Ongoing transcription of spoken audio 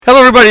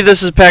everybody.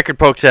 This is Packard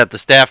Pokes at the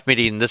staff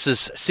meeting. This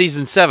is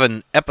Season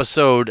 7,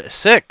 Episode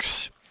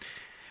 6.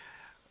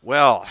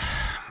 Well,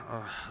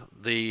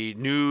 the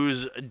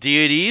news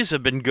deities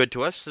have been good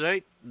to us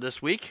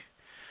this week.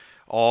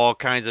 All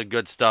kinds of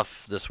good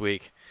stuff this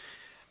week.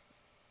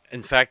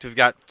 In fact, we've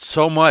got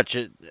so much.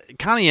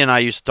 Connie and I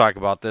used to talk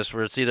about this,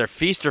 where it's either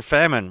feast or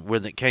famine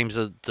when it came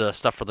to the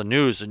stuff for the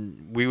news.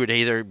 And we would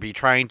either be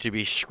trying to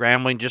be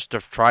scrambling just to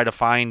try to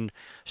find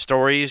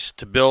stories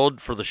to build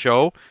for the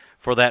show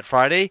for that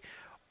Friday,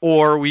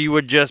 or we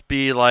would just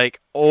be like,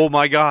 oh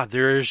my God,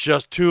 there is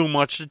just too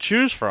much to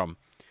choose from.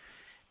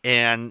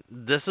 And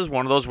this is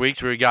one of those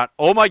weeks where we got,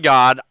 oh my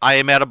God, I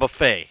am at a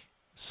buffet.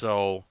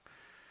 So,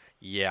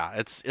 yeah,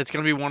 it's going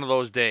to be one of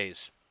those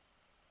days.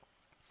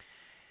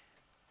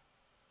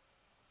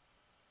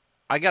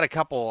 I got a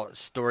couple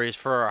stories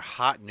for our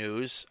hot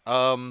news.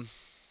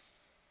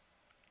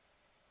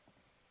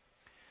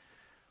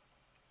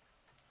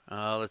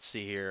 Let's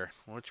see here.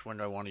 Which one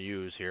do I want to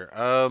use here?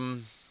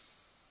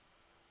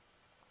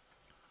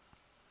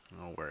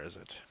 Where is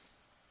it?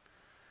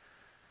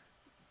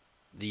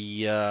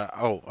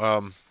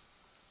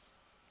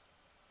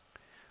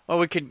 Well,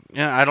 we could.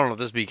 I don't know if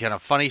this would be kind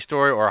of funny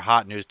story or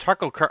hot news.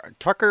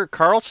 Tucker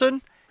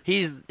Carlson.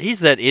 He's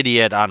that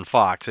idiot on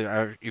Fox.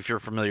 If you're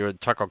familiar with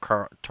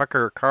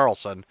Tucker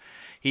Carlson,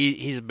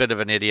 he's a bit of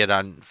an idiot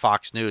on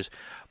Fox News.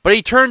 But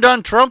he turned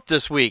on Trump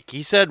this week.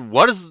 He said,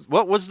 "What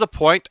was the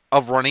point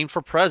of running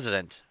for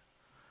president?"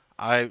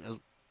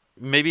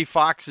 Maybe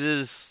Fox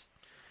is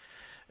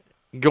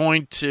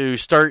going to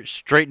start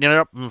straightening it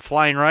up and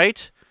flying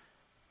right.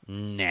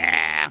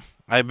 Nah,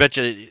 I bet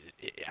you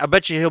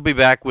he'll be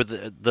back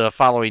with the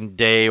following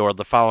day or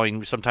the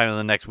following sometime in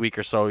the next week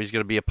or so. He's going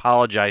to be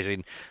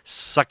apologizing,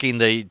 sucking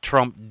the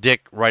Trump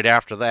dick right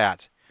after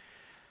that.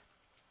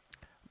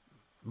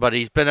 But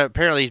he's been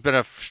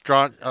a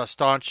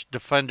staunch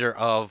defender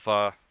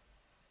of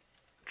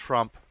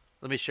Trump.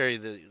 Let me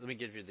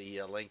give you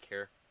the link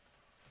here.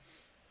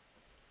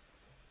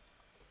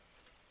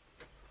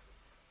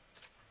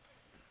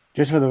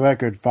 Just for the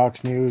record,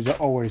 Fox News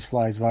always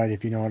flies right,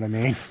 if you know what I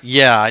mean.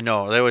 Yeah, I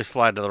know. They always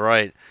fly to the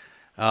right.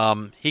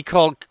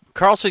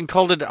 Carlson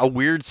called it a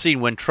weird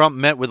scene when Trump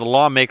met with the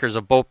lawmakers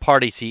of both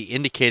parties. He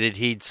indicated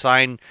he'd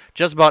sign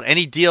just about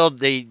any deal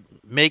they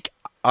make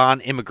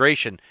on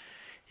immigration.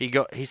 He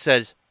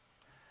says,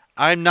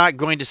 "I'm not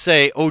going to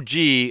say, oh,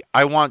 gee,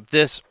 I want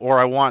this or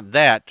I want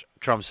that,"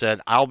 Trump said.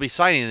 "I'll be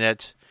signing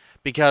it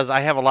because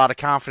I have a lot of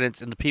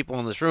confidence in the people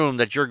in this room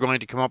that you're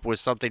going to come up with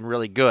something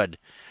really good."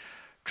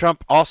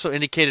 Trump also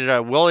indicated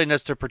a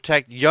willingness to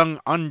protect young,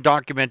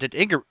 undocumented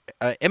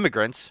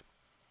immigrants,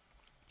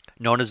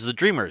 known as the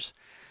Dreamers.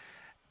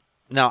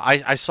 Now,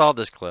 I saw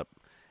this clip,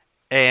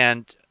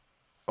 and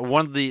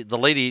one of the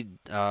lady,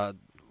 the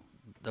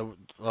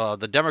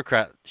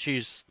Democrat,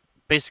 she's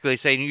basically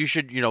saying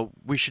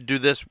we should do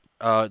this,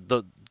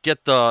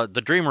 get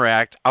the Dreamer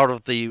Act out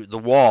of the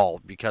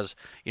wall, because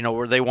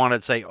where they want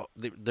to say,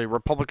 the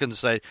Republicans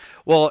say,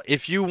 well,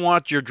 if you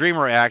want your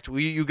Dreamer Act,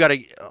 you got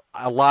to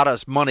allot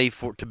us money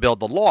to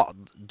build the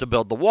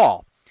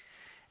wall,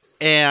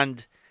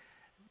 and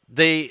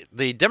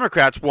the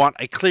Democrats want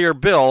a clear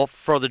bill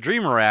for the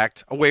Dreamer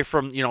Act away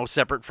from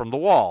separate from the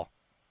wall.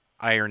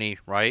 Irony,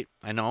 right?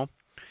 I know,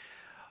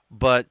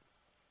 but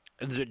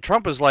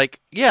Trump is like,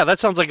 yeah, that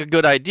sounds like a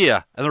good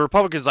idea, and the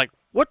Republicans like,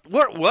 What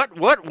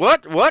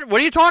are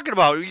you talking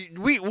about?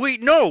 We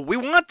no, we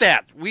want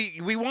that.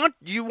 You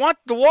want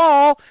the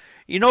wall.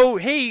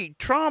 Hey,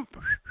 Trump,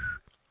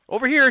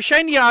 over here,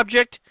 shiny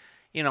object,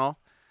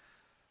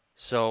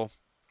 So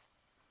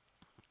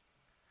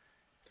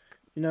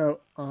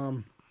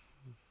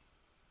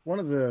one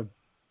of the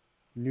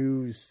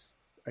news,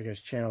 I guess,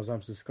 channels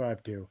I'm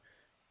subscribed to,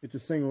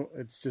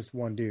 it's just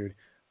one dude.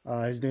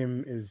 His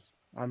name is,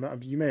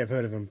 you may have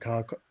heard of him,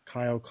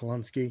 Kyle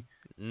Kulinski.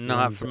 No,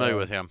 I'm familiar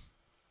with him.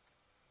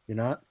 You're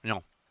not?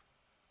 No.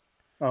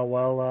 Oh,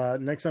 well,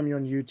 next time you're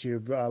on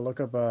YouTube, look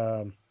up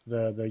the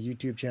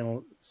YouTube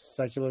channel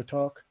Secular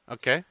Talk.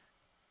 Okay.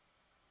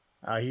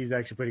 He's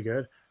actually pretty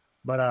good.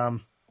 But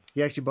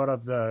he actually brought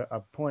up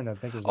a point, I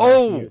think it was...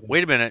 Oh,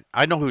 wait a minute.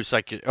 I know who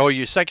Secular... Oh,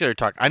 you Secular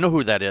Talk. I know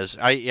who that is.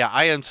 I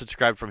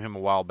unsubscribed from him a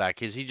while back.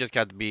 His head just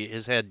got to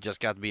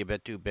be a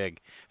bit too big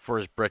for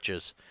his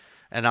britches.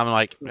 And I'm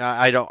like,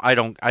 I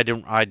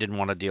didn't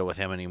want to deal with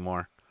him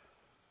anymore.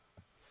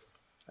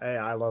 Hey,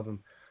 I love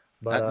him.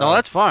 But, no,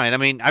 that's fine. I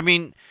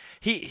mean,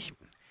 he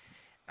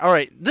all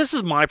right, this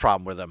is my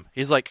problem with him.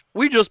 He's like,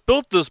 we just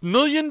built this $1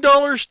 million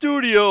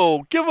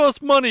studio. Give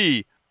us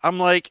money. I'm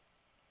like,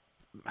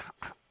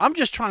 I'm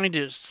just trying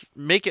to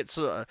make it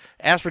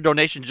ask for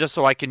donations just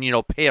so I can,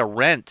 pay a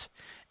rent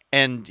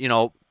and,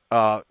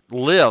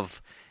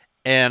 live.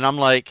 And I'm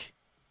like,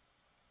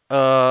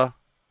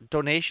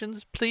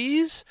 donations,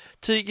 please,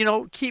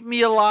 to, keep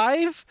me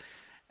alive.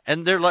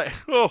 And they're like,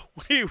 oh,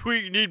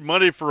 we need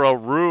money for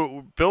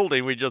a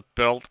building we just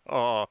built.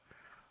 Oh,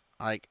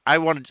 like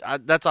I'm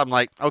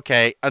like,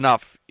 okay,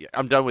 enough.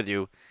 I'm done with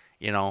you.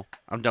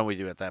 I'm done with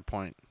you at that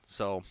point.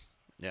 So,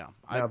 Yeah.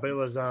 No, but it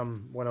was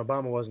when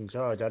Obama was in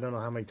charge. I don't know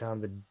how many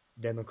times the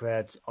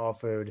Democrats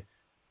offered,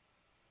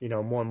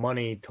 more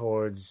money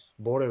towards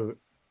border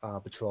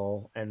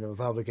patrol, and the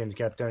Republicans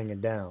kept turning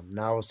it down.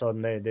 Now all of a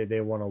sudden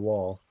they want a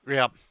wall.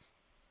 Yeah.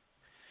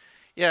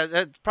 Yeah,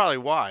 that's probably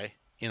why.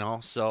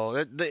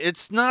 So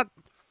it's not.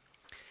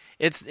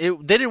 They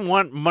didn't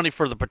want money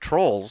for the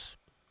patrols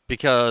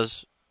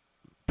because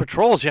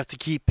patrols you have to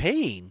keep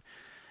paying.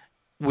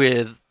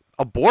 With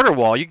a border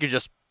wall, you could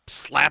just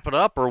slap it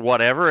up or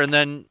whatever, and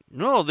then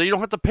no, you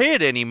don't have to pay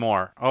it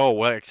anymore. Oh,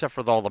 well, except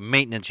for all the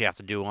maintenance you have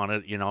to do on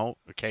it,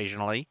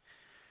 occasionally.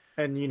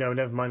 And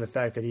never mind the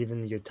fact that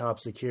even your top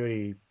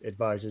security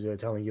advisors are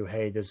telling you,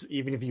 "Hey, this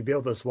even if you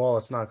build this wall,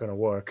 it's not going to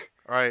work."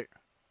 Right.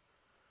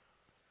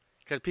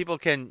 Because people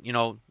can,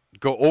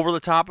 go over the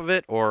top of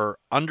it or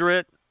under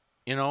it,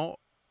 you know.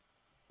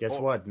 Guess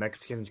what?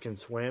 Mexicans can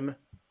swim.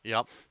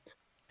 Yep.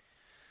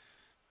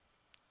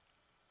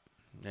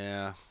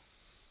 Yeah.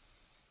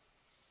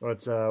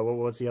 What's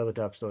the other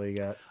top story you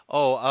got?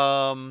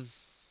 Oh,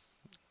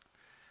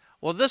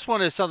 well, this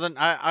one is something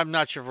I'm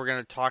not sure if we're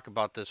going to talk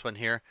about this one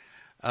here.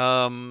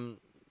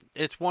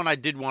 It's one I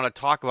did want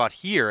to talk about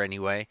here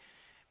anyway,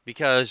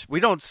 because we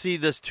don't see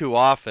this too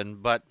often.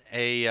 But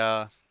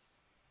I'll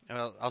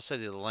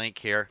send you the link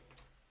here.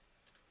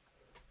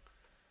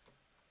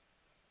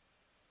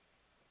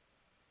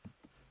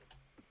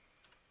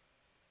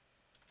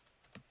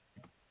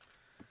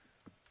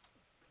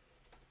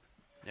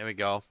 There we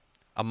go.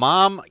 A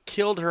mom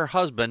killed her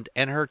husband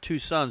and her 2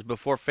 sons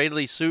before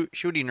fatally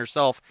shooting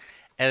herself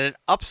at an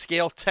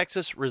upscale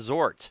Texas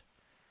resort.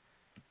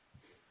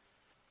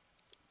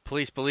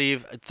 Police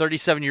believe a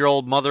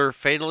 37-year-old mother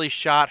fatally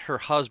shot her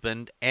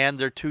husband and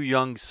their 2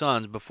 young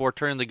sons before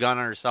turning the gun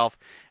on herself,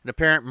 an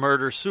apparent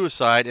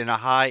murder-suicide in a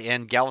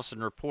high-end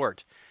Galveston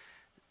report.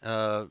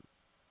 Well,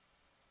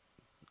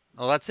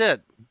 that's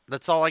it.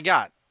 That's all I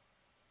got.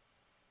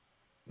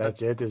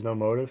 That's it? There's no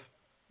motive?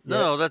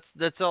 No,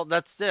 that's all.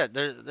 That's it.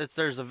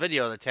 There's a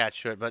video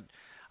attached to it, but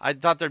I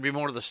thought there'd be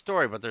more to the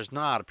story, but there's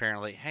not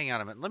apparently. Hang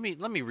on a minute.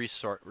 Let me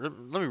research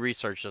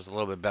this a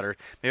little bit better.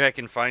 Maybe I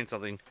can find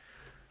something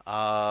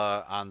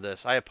on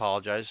this. I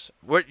apologize.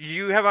 What, do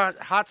you have a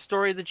hot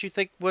story that you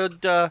think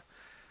would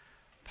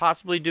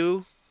possibly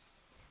do?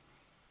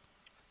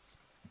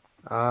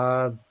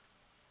 No.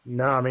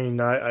 I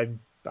mean, I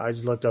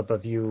just looked up a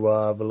few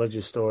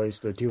religious stories.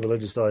 The 2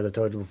 religious stories I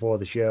told you before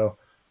the show.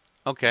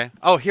 Okay.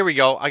 Oh, here we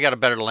go. I got a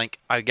better link.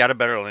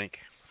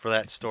 For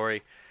that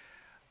story.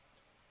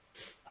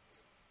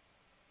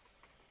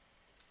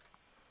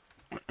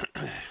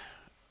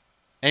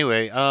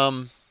 Anyway,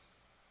 all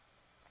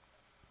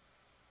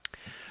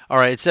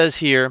right, it says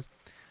here,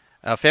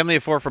 a family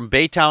of 4 from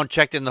Baytown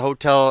checked in the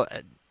hotel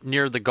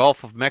near the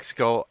Gulf of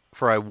Mexico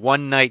for a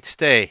one-night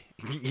stay.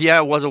 Yeah,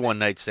 it was a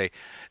one-night stay.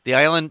 The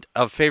island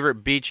of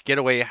favorite beach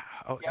getaway.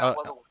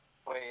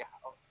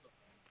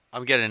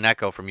 I'm getting an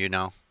echo from you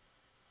now.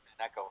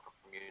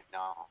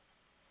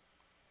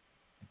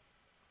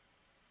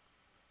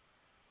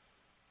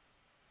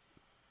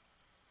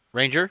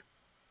 Ranger?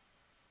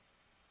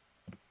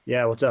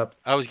 Yeah, what's up?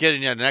 I was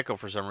getting an echo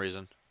for some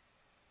reason.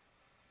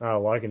 Oh,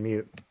 well, I can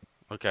mute.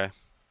 Okay.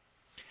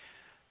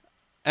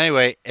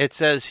 Anyway, it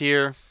says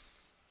here,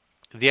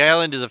 the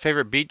island is a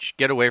favorite beach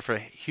getaway for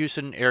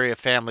Houston area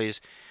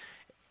families,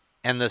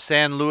 and the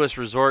San Luis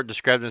Resort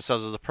described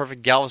themselves as a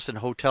perfect Galveston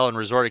hotel and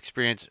resort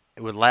experience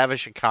with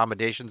lavish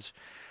accommodations,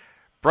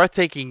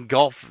 breathtaking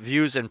Gulf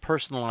views, and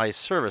personalized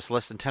service.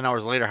 Less than 10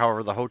 hours later,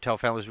 however, the hotel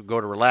families would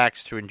go to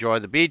relax to enjoy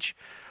the beach.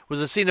 Was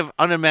a scene of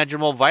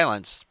unimaginable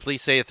violence.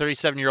 Police say a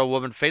 37-year-old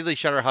woman fatally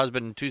shot her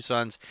husband and 2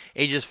 sons,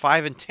 ages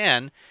 5 and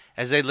 10,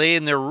 as they lay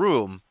in their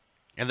room,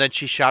 and then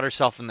she shot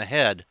herself in the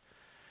head.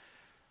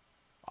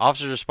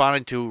 Officers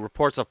responding to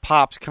reports of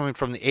pops coming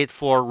from the 8th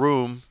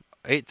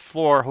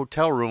floor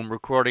hotel room,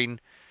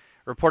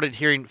 reported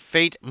hearing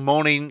faint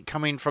moaning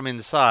coming from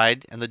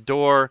inside, and the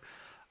door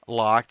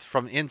locked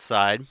from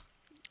inside.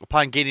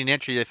 Upon gaining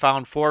entry, they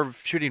found 4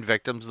 shooting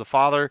victims. The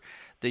father,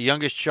 the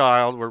youngest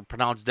child, were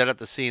pronounced dead at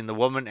the scene. The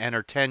woman and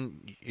her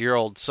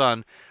 10-year-old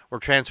son were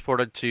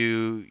transported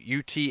to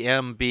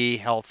UTMB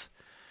Health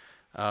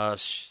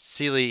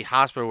Sealy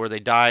Hospital, where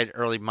they died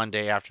early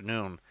Monday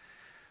afternoon.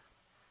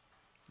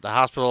 The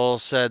hospital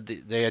said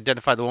they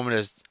identified the woman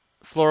as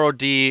Floro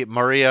de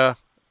Maria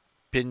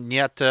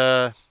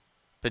Pineda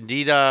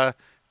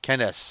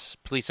Kenes.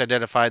 Police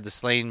identified the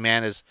slain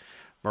man as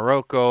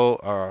Moros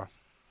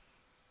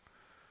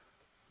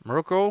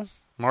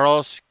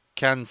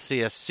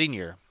Cancias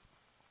Sr.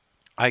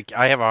 I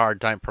have a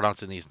hard time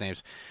pronouncing these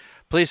names.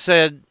 Police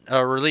said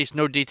released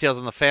no details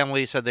on the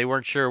family, said they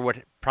weren't sure what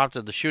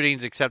prompted the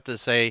shootings, except to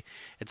say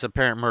it's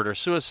apparent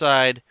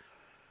murder-suicide.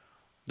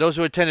 Those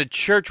who attended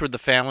church with the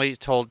family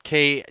told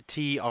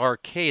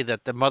KTRK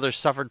that the mother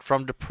suffered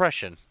from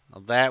depression.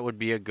 Well, that would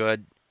be a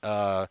good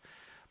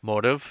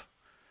motive.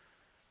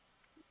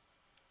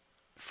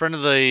 Friend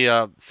of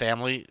the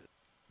family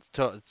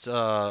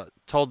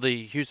told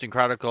the Houston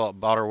Chronicle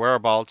about her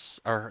whereabouts,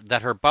 or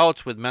that her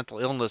bouts with mental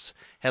illness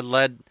had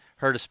led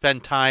her to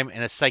spend time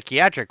in a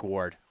psychiatric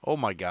ward. Oh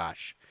my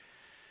gosh.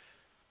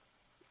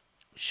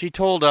 She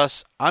told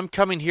us, I'm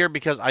coming here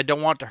because I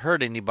don't want to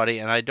hurt anybody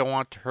and I don't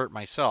want to hurt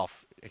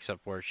myself,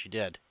 except where she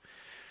did.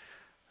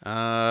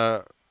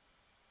 The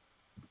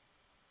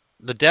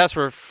deaths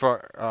were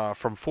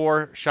from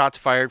 4 shots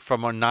fired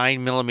from a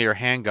 9mm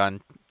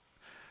handgun.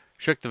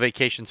 Shook the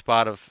vacation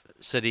spot of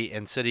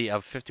city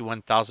of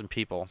 51,000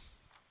 people.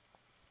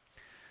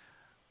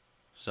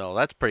 So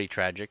that's pretty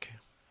tragic.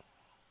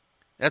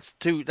 That's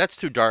too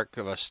dark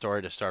of a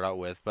story to start out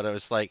with, but it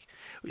was like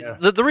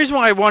the reason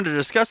why I wanted to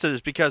discuss it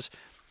is because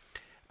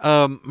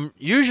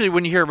usually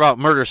when you hear about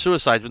murder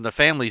suicides when the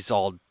family's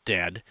all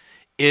dead,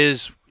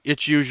 it's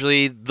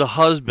usually the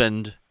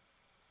husband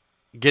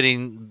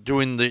doing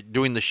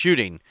the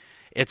shooting.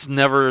 It's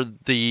never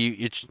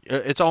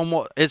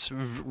it's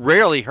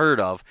rarely heard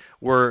of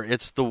where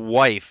it's the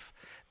wife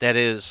that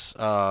is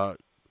the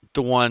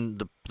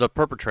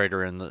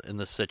perpetrator in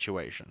the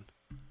situation.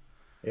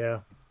 Yeah.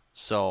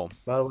 So,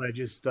 by the way,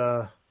 just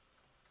there's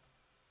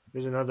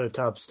another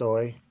top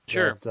story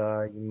sure,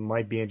 that you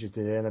might be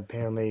interested in.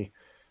 Apparently,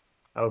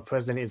 our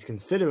president is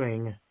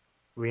considering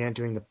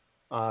re-entering the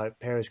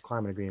Paris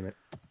Climate Agreement.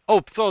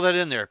 Oh, throw that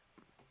in there.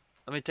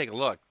 Let me take a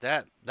look.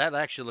 That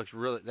actually looks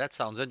really. That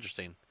sounds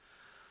interesting.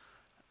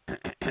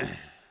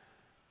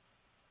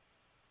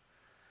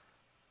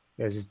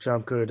 Yes,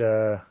 Trump could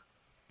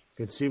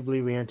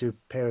conceivably re-enter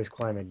Paris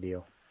climate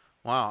deal.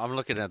 Wow, I'm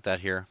looking at that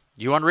here.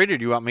 You want to read it or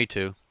do you want me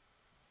to?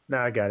 No,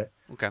 I got it.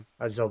 Okay.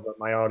 I just hope that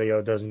my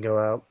audio doesn't go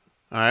out.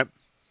 All right.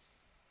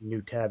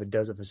 New tab, it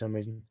does it for some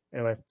reason.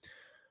 Anyway,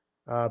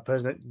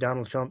 President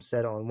Donald Trump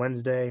said on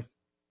Wednesday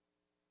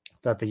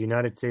that the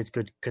United States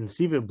could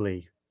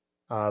conceivably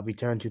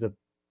return to the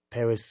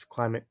Paris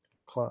Climate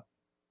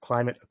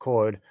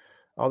Accord,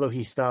 although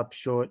he stopped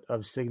short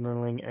of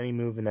signaling any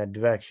move in that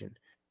direction.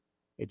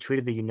 It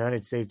treated the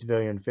United States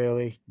very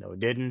unfairly. No, it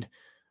didn't.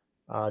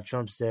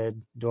 Trump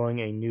said during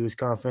a news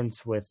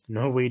conference with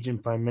Norwegian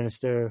Prime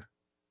Minister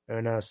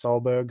Erna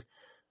Solberg,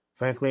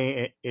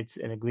 frankly, it's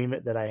an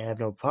agreement that I have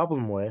no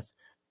problem with,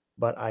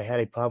 but I had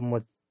a problem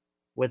with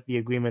the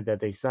agreement that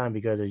they signed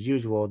because, as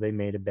usual, they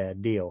made a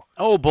bad deal.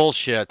 Oh,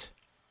 bullshit.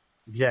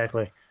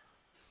 Exactly.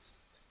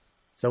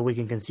 So we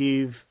can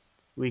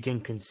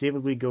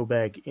conceivably go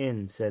back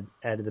in,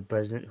 added the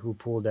president, who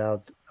pulled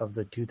out of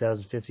the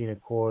 2015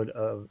 Accord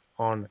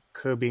on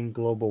curbing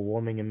global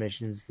warming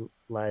emissions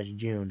last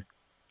June.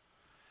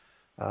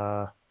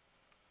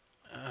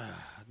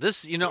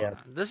 This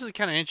is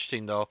kind of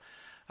interesting, though.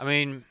 I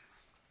mean,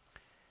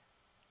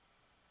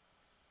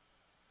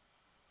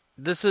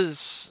 this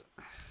is...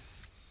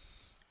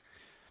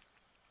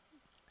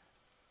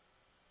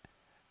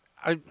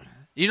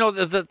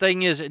 the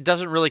thing is, it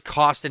doesn't really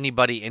cost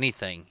anybody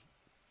anything.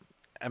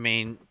 I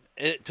mean,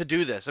 to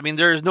do this. I mean,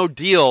 there is no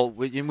deal.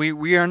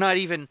 We are not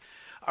even...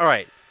 All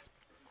right.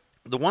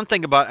 The one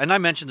thing about... And I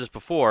mentioned this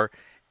before,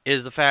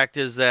 is the fact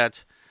is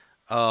that...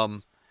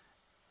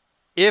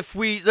 if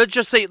we... Let's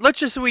just say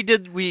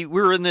we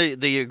were in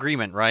the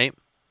agreement, right?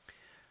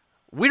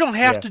 We don't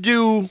have to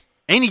do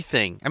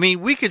anything. I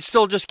mean, we could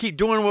still just keep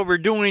doing what we're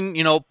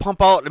doing,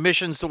 pump out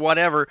emissions to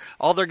whatever.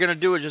 All they're going to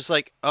do is just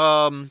like,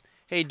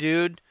 hey,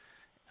 dude,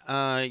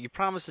 you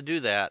promised to do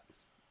that.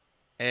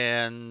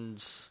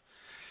 And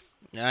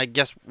I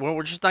guess,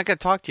 we're just not going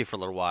to talk to you for a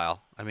little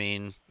while. I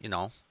mean,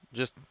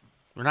 just,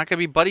 we're not going to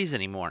be buddies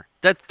anymore.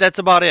 That's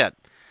about it.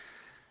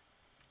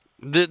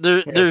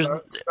 There's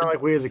it's not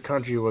like we as a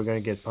country were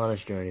going to get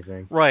punished or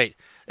anything. Right.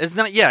 It's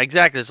not, yeah,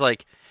 exactly. It's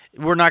like,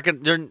 they're not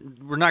going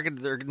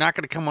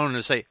to come on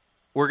and say,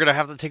 we're going to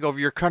have to take over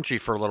your country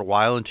for a little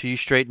while until you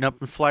straighten up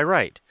and fly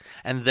right.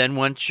 And then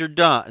once you're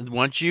done,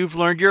 once you've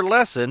learned your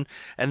lesson,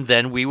 and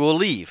then we will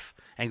leave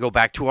and go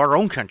back to our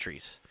own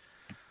countries.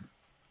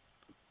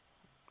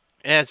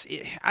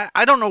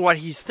 I don't know what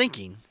he's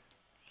thinking.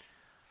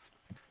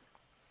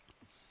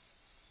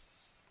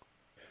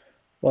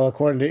 Well,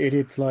 according to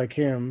idiots like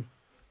him,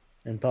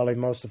 and probably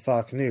most of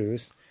Fox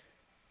News,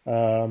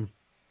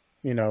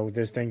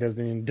 this thing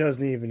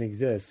doesn't even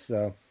exist.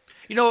 So,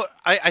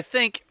 I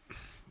think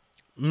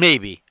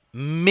maybe.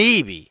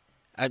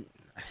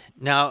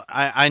 Now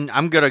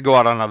I'm gonna go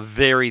out on a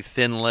very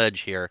thin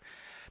ledge here,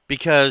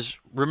 because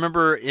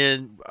remember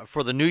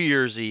for the New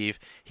Year's Eve,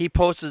 he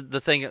posted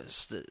the thing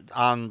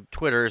on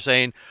Twitter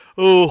saying,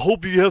 "Oh,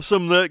 hope you have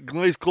some of that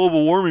nice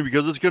global warming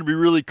because it's gonna be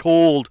really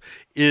cold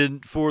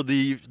for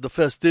the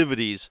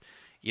festivities."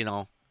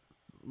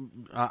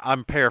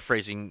 I'm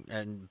paraphrasing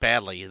and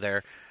badly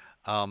there.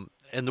 And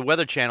the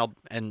Weather Channel,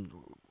 and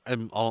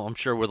I'm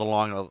sure with a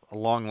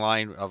long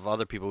line of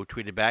other people who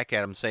tweeted back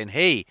at him saying,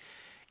 "Hey,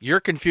 you're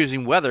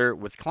confusing weather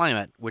with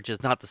climate, which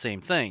is not the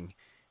same thing."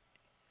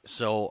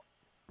 So,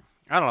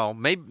 I don't know.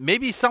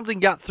 Maybe something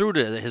got through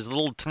to his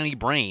little tiny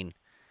brain.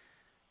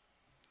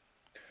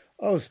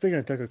 Oh, speaking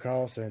of Tucker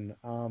Carlson,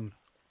 once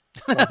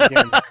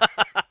again,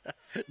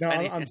 no,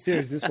 I'm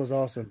serious. This was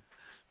awesome.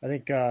 I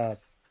think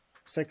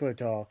Secular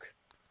Talk,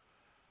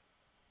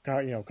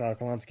 Kyle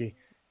Kulinski,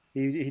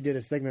 he did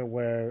a segment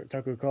where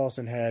Tucker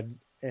Carlson had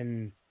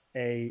in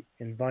a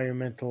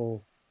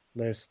environmentalist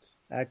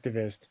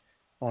activist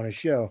on his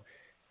show,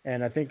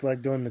 and I think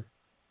like during the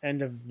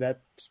end of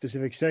that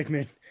specific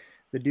segment,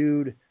 the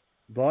dude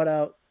brought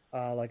out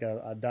like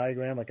a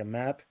diagram, like a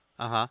map.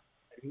 Uh huh.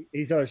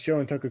 He started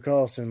showing Tucker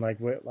Carlson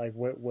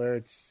where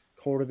it's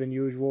colder than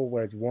usual,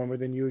 where it's warmer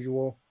than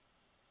usual.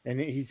 And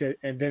he said,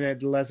 and then at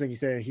the last thing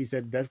he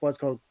said that's what's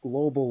called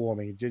global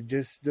warming. It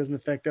just doesn't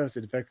affect us;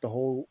 it affects the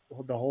whole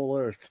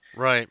Earth.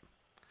 Right.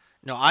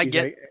 No, I He's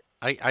get.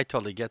 like, I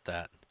totally get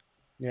that.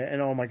 yeah,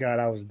 and oh my god,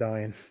 I was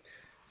dying.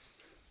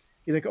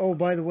 He's like, oh,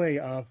 by the way,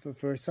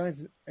 for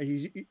science,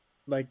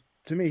 like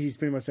to me, he's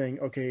pretty much saying,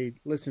 okay,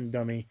 listen,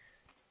 dummy,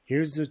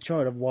 here's the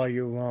chart of why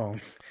you're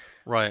wrong.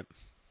 Right.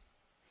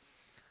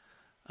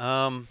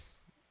 Um.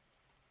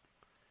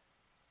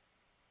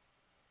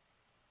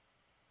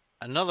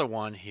 Another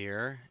one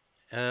here.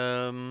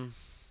 Um.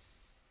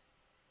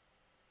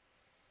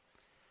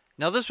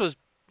 Now this was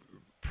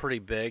pretty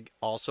big.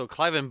 Also,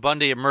 Cliven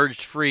Bundy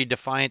emerged free,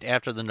 defiant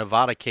after the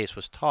Nevada case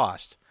was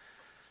tossed.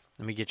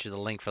 Let me get you the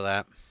link for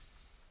that.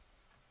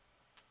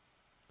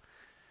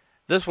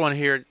 This one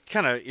here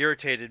kind of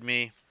irritated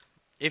me.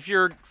 If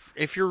you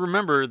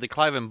remember the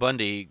Cliven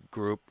Bundy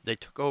group, they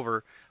took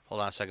over.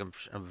 Hold on a second.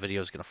 A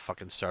video's gonna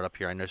fucking start up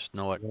here. I just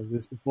know it. Was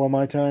this before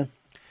my time?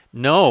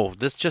 No,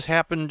 this just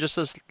happened just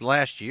this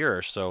last year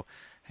or so.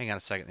 Hang on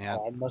a second. Yeah.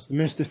 Oh, I must have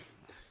missed it.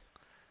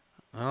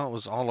 Well, it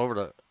was all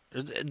over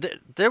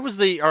there was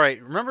the. All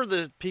right. Remember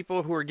the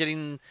people who were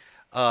getting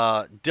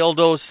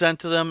dildos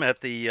sent to them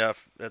at the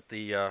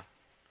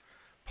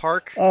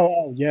park?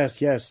 Oh,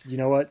 yes, yes. You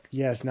know what?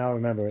 Yes, now I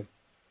remember it.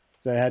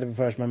 So I had to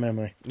refresh my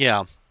memory.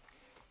 Yeah.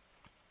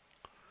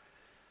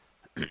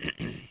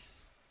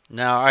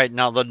 Now, all right.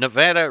 Now, the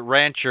Nevada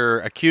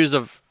rancher accused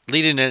of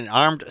leading an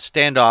armed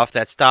standoff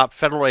that stopped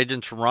federal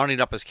agents from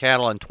rounding up his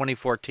cattle in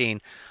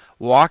 2014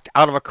 walked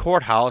out of a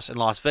courthouse in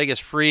Las Vegas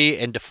free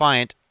and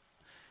defiant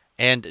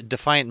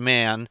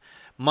man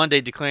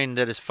Monday, declaring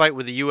that his fight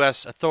with the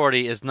U.S.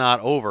 authority is not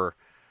over.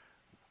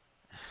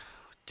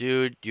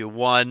 Dude, you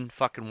won.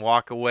 Fucking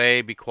walk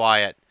away. Be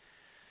quiet.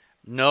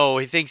 No,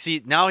 he thinks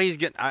he's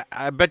getting.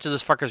 I bet you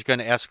this fucker's going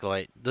to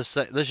escalate.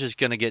 This is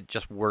going to get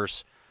just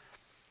worse.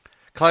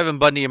 Cliven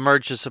Bundy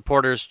emerged as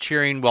supporters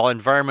cheering while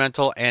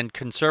environmental and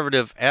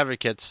conservation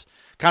advocates,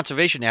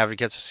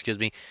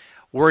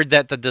 worried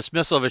that the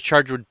dismissal of his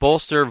charge would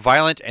bolster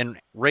violent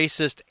and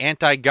racist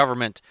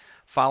anti-government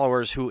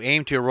followers who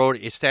aim to erode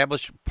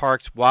established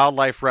parks,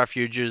 wildlife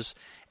refuges,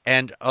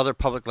 and other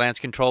public lands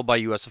controlled by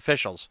U.S.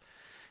 officials.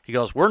 He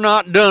goes, "We're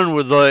not done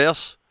with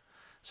this,"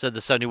 said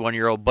the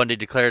 71-year-old Bundy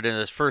declared in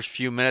his first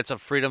few minutes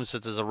of freedom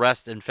since his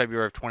arrest in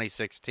February of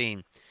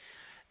 2016.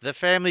 The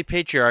family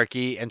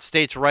patriarchy and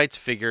states' rights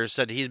figures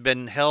said he'd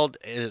been held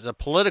as a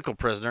political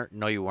prisoner,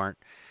 no you weren't,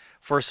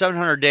 for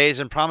 700 days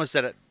and promised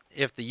that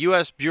if the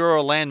U.S. Bureau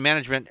of Land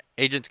Management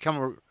agents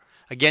come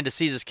again to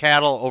seize his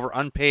cattle over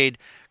unpaid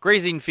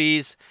grazing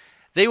fees,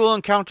 they will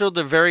encounter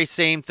the very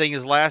same thing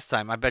as last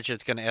time. I bet you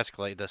it's going to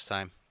escalate this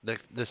time,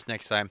 this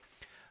next time.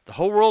 The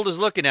whole world is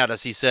looking at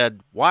us, he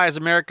said. Why is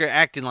America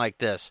acting like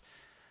this?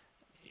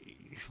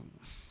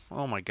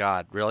 Oh my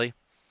God, really?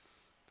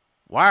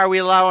 Why are we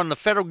allowing the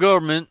federal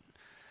government,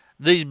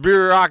 these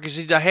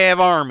bureaucracy, to have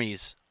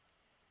armies?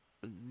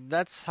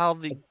 That's how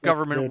the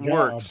government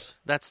works.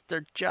 That's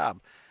their job.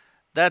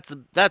 That's a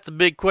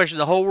big question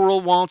the whole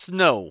world wants to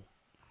know.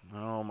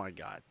 Oh my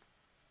God.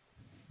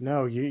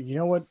 No, you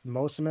know what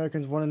most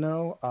Americans want to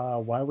know?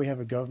 Why we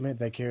have a government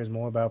that cares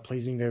more about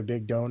pleasing their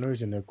big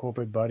donors and their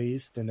corporate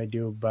buddies than they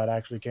do about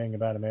actually caring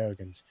about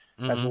Americans.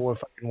 That's what we're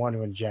fucking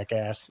wondering,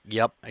 jackass.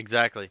 Yep,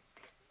 exactly.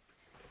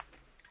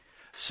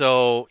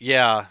 So,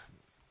 yeah.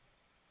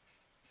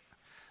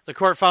 The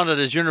court found that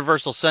his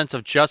universal sense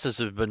of justice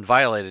has been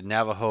violated.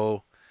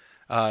 Navarro,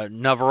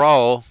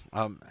 Navarro,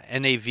 Navarro,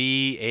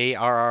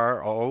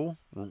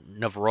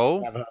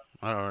 Navarro,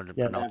 I don't know how to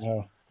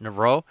pronounce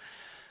Navarro,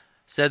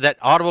 said that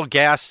audible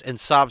gasps and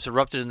sobs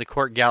erupted in the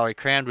court gallery,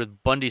 crammed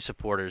with Bundy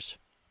supporters.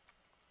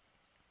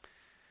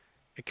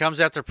 It comes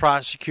after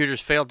prosecutors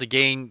failed to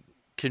gain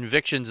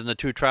convictions in the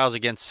two trials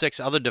against 6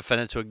 other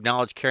defendants who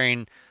acknowledged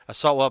carrying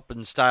assault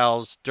weapon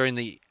styles during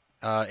the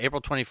April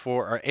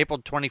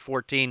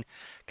 2014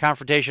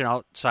 confrontation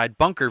outside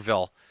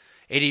Bunkerville,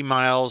 80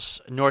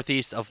 miles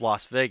northeast of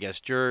Las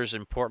Vegas. Jurors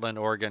in Portland,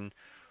 Oregon,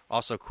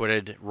 also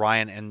acquitted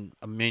Ryan and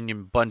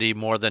Minion Bundy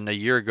more than a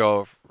year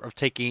ago of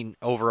taking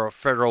over a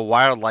federal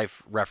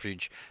wildlife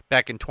refuge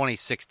back in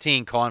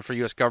 2016, calling for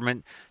U.S.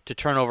 government to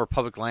turn over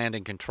public land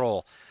and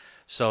control.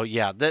 So,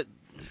 yeah,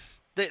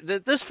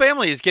 this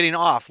family is getting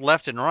off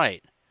left and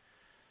right.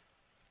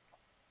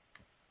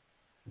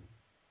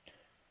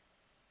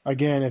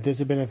 Again, if this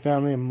had been a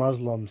family of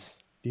Muslims,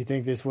 do you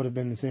think this would have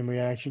been the same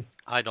reaction?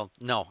 I don't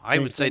know.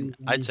 I'd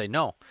say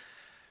no.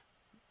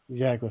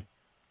 Exactly.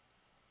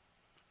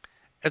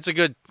 It's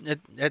an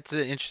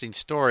interesting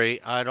story.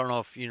 I don't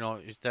know if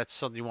that's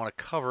something you want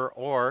to cover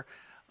or,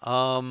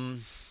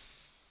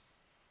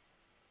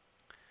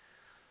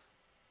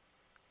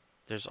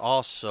 there's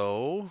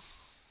also,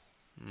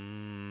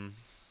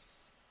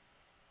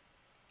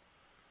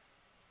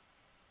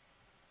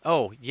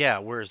 Oh yeah,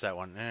 where is that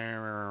one?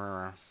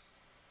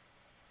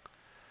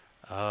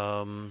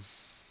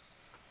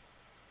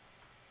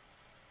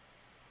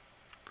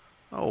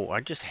 Oh,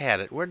 I just had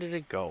it. Where did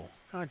it go?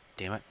 God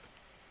damn it!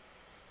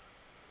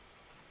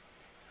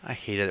 I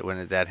hate it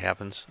when that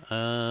happens.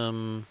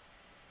 Oh,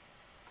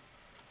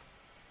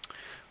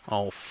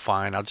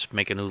 fine. I'll just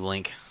make a new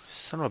link.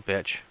 Son of a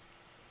bitch.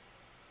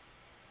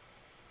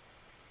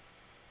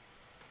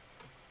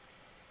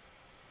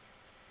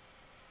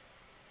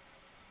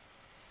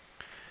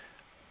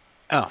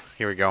 Oh,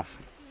 here we go.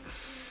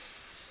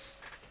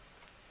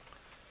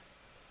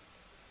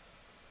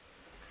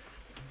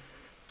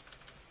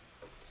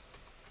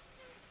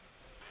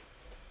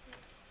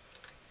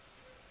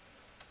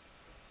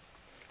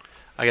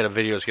 I got a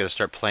video that's gonna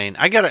start playing.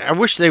 I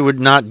wish they would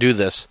not do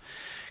this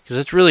because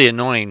it's really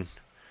annoying.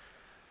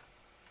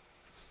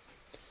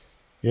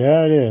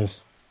 Yeah, it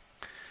is.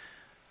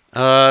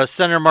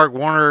 Senator Mark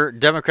Warner,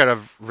 Democrat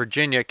of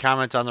Virginia,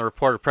 comments on the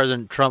report of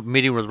President Trump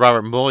meeting with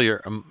Robert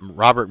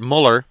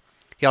Mueller.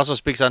 He also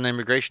speaks on the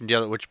immigration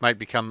deal, which might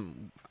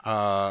become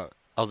of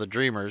the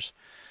Dreamers.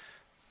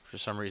 For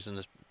some reason,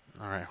 this.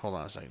 All right, hold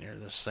on a second here.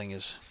 This thing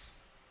is.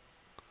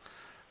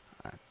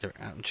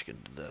 I'm just gonna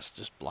do this.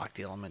 Just block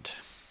the element.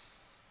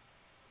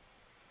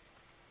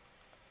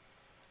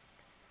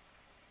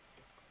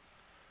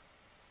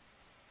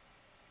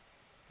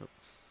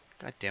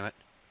 God damn it.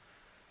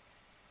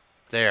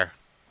 There.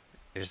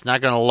 If it's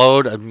not going to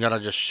load, I'm going to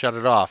just shut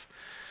it off.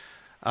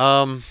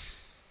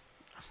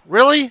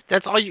 Really?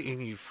 That's all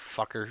you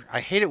fucker. I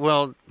hate it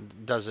when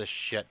it does this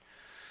shit.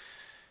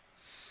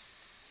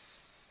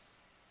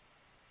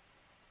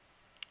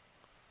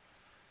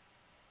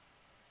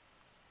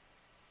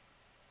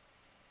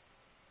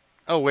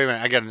 Oh, wait a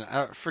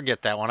minute.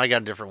 Forget that one. I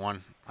got a different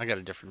one. I got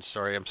a different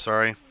story. I'm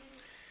sorry.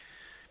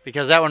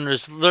 Because that one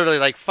was literally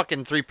like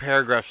fucking 3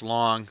 paragraphs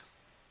long.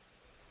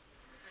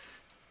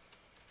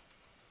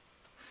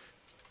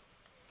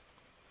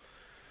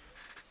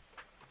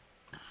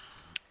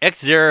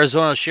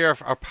 Ex-Arizona Sheriff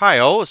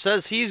Arpaio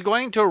says he's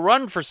going to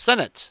run for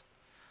Senate.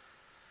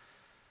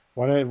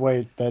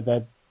 Wait,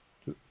 that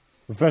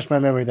refresh my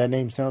memory. That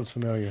name sounds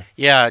familiar.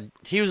 Yeah,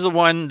 he was the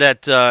one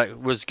that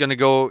was going to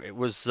go. He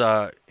was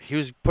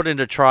put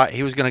into trial.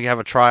 He was going to have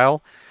a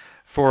trial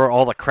for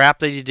all the crap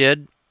that he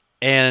did,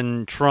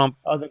 and Trump.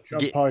 Oh, that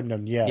Trump pardoned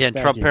him. Yeah, Yeah,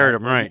 Trump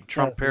pardoned him. Right,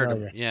 Trump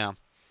pardoned him. Yeah.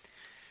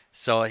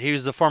 So he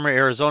was the former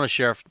Arizona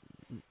sheriff.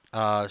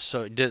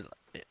 So he did.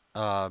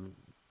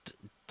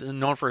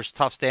 Known for his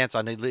tough stance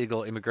on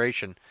illegal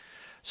immigration.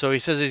 So he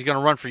says he's going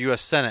to run for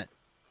U.S. Senate.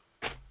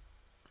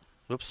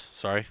 Oops,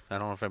 sorry. I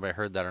don't know if anybody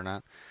heard that or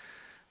not.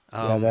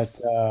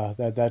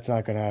 That's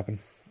not going to happen.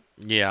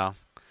 Yeah.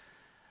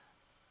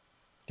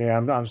 Yeah,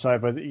 I'm sorry,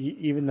 but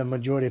even the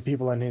majority of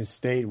people in his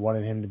state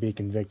wanted him to be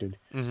convicted.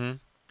 Mm-hmm.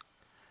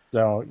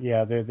 So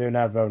yeah, they're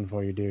not voting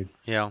for you, dude.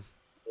 Yeah.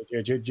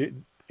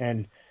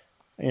 And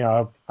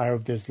I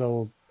hope this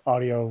little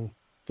audio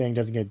thing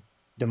doesn't get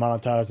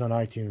demonetized on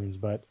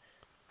iTunes, but.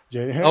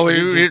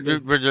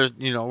 We're just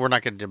we're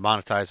not going to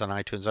demonetize on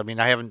iTunes. I mean,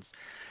 I haven't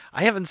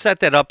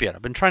set that up yet.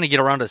 I've been trying to get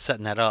around to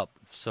setting that up,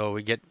 so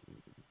we get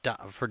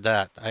for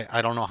that.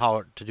 I don't know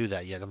how to do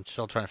that yet. I'm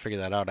still trying to figure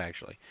that out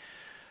actually.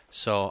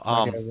 So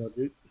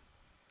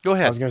go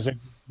ahead. I was going to say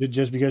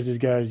just because this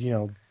guy's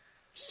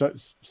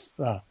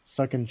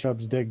sucking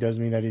Trump's dick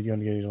doesn't mean that he's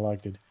going to get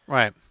elected.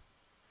 Right.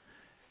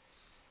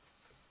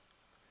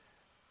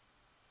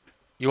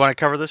 You want to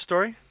cover this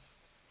story?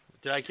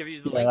 Did I give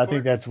you the link? I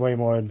think that's way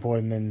more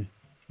important than,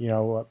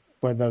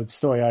 when the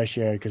story I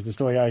shared, because the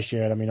story I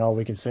shared, I mean, all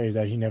we can say is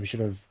that he never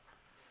should have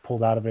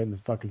pulled out of it in the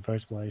fucking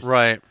first place.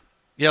 Right.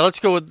 Yeah, let's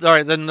go with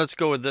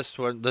this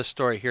one, this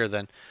story here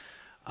then.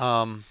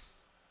 All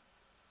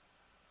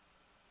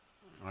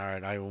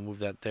right, I will move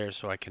that there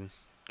so I can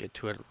get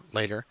to it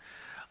later.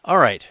 All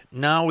right,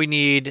 now we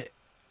need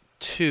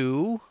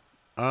two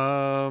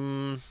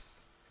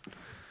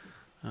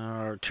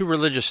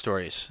religious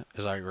stories,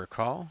 as I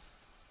recall.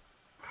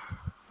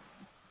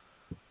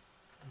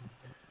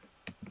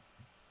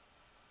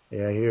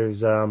 Yeah,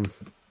 here's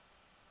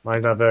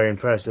mine's not very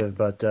impressive,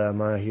 but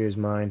here's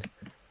mine.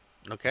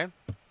 Okay.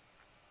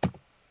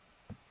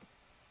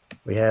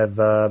 We have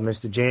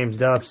Mr. James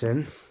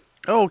Dobson.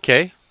 Oh,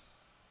 okay.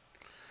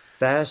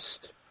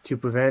 Fast to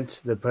prevent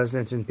the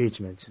president's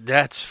impeachment.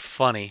 That's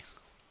funny.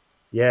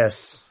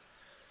 Yes.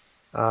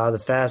 The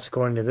fast,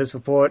 according to this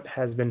report,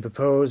 has been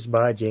proposed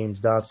by James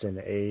Dobson,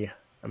 a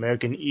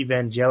American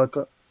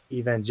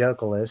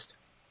evangelicalist.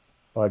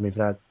 Pardon me for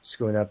not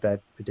screwing up that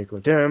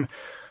particular term.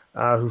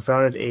 Who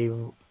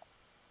founded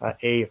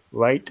a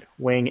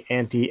right-wing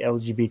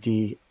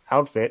anti-LGBT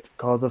outfit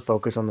called The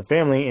Focus on the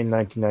Family in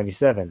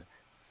 1997.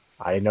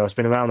 I didn't know it's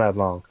been around that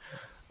long.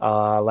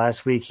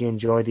 Last week, he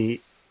joined the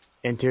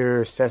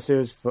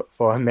Intercessors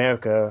for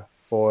America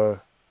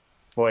for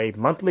a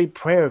monthly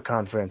prayer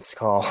conference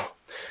call,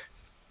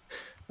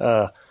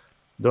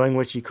 during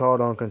which he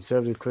called on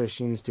conservative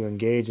Christians to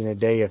engage in a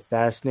day of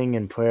fasting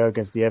and prayer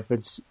against the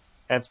efforts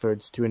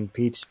to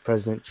impeach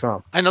President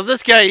Trump. I know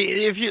this guy.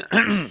 If you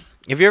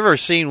Have you ever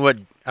seen what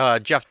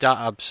Jeff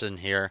Dobson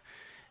here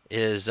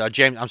is?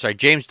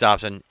 James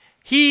Dobson.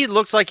 He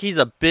looks like he's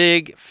a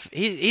big.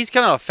 He's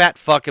kind of a fat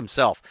fuck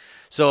himself.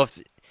 So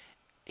if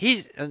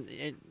he's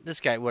this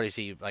guy, what is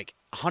he like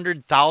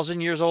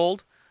 100,000 years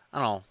old? I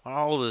don't know.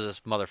 How old is this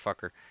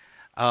motherfucker?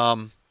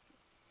 Um,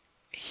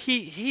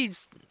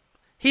 he's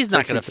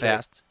not going to 63.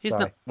 fast. He's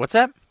Sorry. not. What's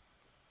that?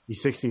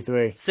 He's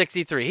 63.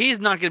 63. He's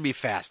not going to be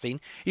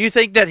fasting. You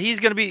think that he's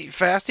going to be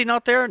fasting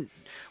out there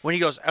when he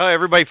goes, "Oh,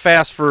 everybody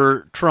fast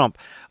for Trump.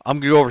 I'm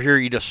going to go over here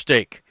and eat a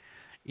steak."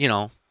 You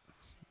know.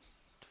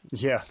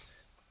 Yeah.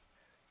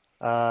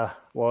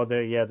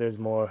 There's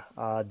more.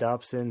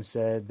 Dobson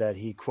said that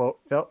he, quote,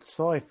 felt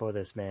sorry for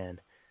this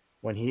man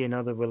when he and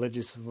other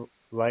religious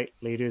right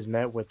leaders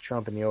met with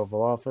Trump in the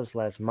Oval Office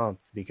last month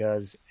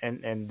because,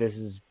 and this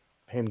is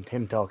him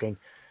talking,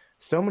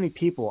 so many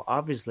people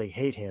obviously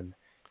hate him.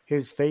 He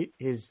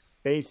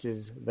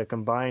faces the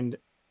combined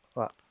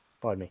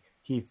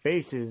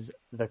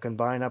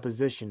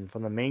opposition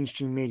from the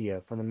mainstream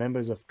media, from the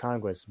members of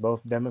Congress,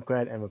 both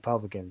Democrat and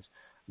Republicans.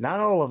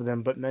 Not all of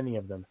them, but many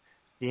of them.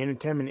 The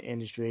entertainment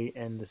industry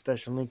and the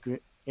special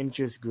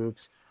interest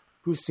groups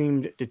who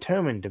seemed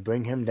determined to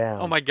bring him down.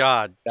 Oh my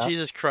God.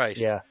 Jesus Christ.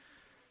 Yeah.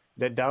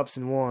 That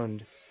Dobson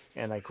warned,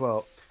 and I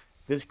quote,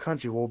 "This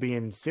country will be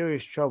in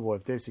serious trouble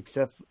if they're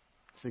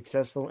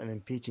successful in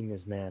impeaching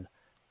this man.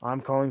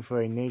 I'm calling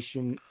for a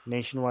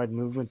nationwide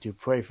movement to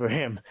pray for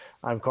him.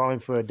 I'm calling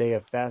for a day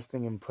of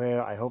fasting and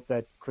prayer. I hope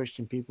that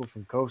Christian people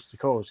from coast to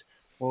coast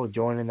will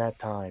join in that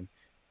time.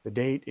 The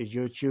date is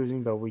your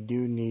choosing, but we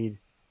do need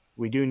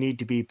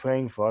to be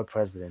praying for our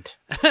president."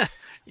 By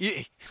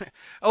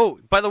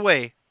the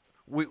way,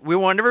 we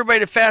want everybody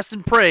to fast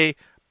and pray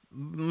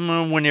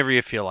whenever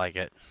you feel like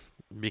it,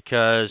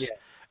 because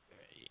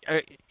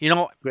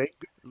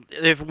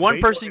if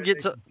one person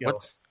gets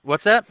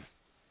what's that?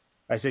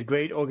 I said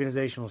great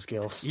organizational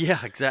skills. Yeah,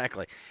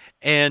 exactly.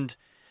 And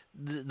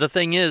the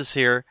thing is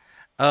here,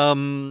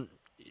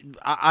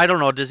 I don't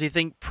know. Does he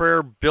think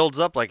prayer builds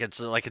up like it's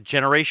like a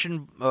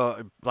generation,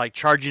 like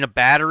charging a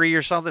battery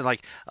or something?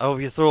 Like, oh,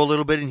 if you throw a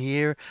little bit in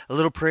here, a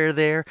little prayer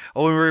there.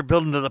 Oh, we're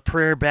building the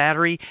prayer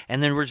battery,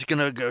 and then we're just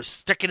gonna go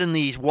stick it in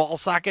the wall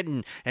socket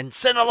and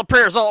send all the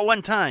prayers all at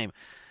one time.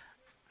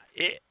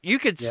 You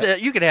could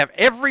have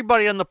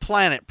everybody on the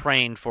planet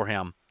praying for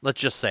him.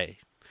 Let's just say,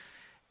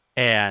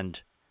 and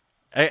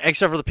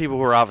except for the people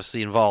who are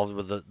obviously involved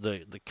with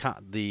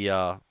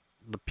the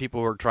people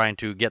who are trying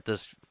to get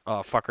this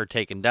fucker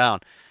taken down.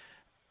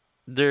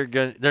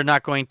 They're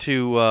not going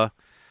to.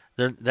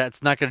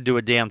 That's not going to do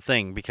a damn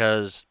thing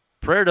because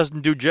prayer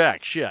doesn't do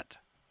jack shit.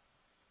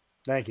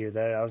 Thank you.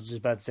 I was just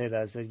about to say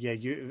that. I said, yeah,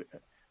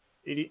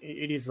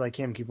 idiots like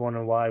him keep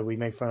wondering why we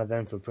make fun of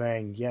them for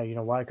praying. Yeah, you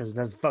know why? Because it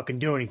doesn't fucking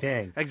do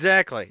anything.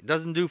 Exactly. It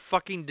doesn't do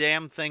fucking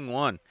damn thing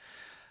one.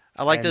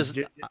 I like this.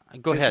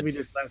 Go ahead. Read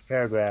this last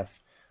paragraph.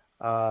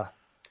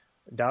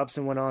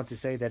 Dobson went on to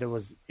say that it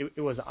was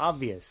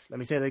obvious. Let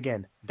me say that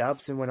again.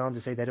 Dobson went on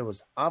to say that it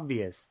was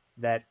obvious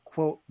that,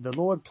 quote, the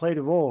Lord played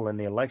a role in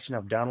the election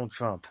of Donald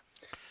Trump,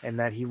 and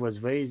that he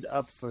was raised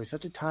up for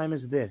such a time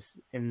as this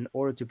in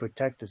order to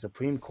protect the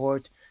Supreme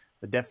Court,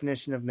 the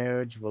definition of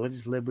marriage,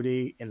 religious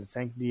liberty, and the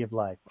sanctity of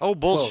life. Oh,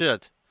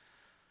 bullshit.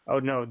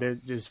 Quote, oh, no,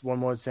 there's just one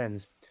more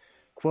sentence.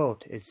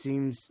 Quote, it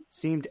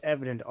seemed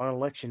evident on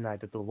election night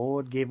that the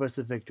Lord gave us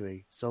the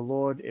victory. So,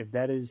 Lord, if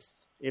that is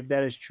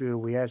true,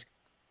 we ask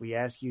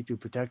you to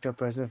protect our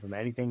president from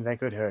anything that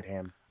could hurt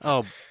him.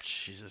 Oh,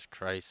 Jesus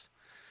Christ.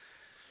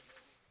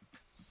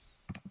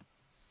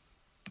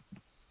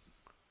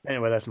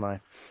 Anyway, that's mine.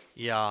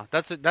 Yeah,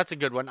 that's a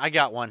good one. I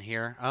got one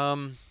here.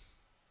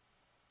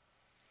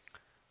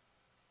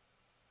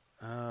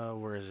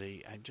 Where is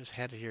he? I just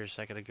had it here a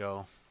second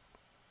ago.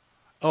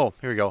 Oh,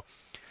 here we go.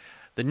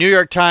 The New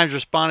York Times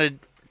responded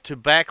to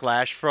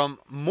backlash from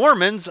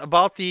Mormons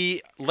about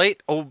the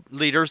late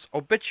leader's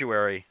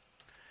obituary.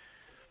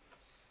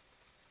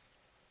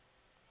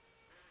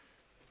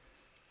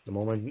 The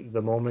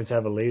Mormons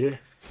have a leader?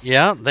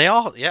 Yeah,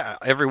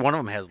 every one of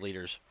them has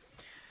leaders.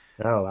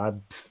 No,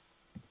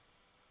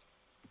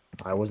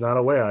 I was not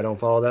aware. I don't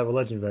follow that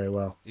religion very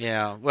well.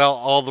 Yeah, well,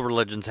 all the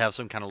religions have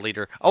some kind of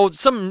leader. Oh,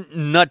 some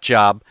nut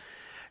job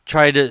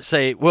tried to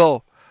say,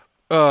 well,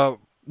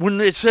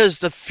 when it says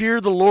to fear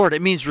the Lord,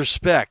 it means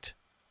respect.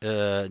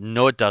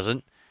 No, it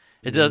doesn't.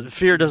 It does.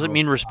 Fear doesn't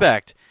mean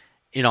respect.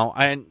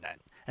 And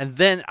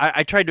then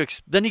I tried to.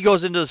 Then he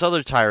goes into this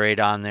other tirade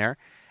on there,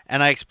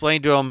 and I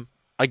explained to him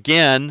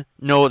again,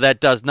 no, that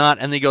does not.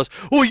 And then he goes,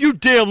 oh, you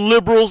damn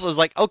liberals. I was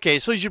like, okay,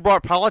 so you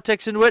brought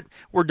politics into it,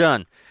 we're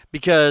done,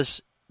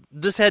 because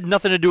this had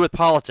nothing to do with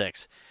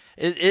politics.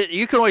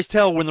 You can always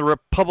tell when the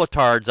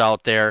Republicards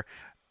out there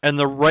and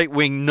the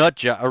right-wing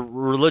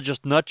religious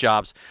nut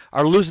jobs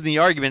are losing the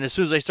argument as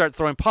soon as they start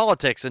throwing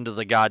politics into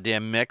the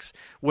goddamn mix,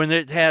 when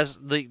it has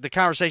the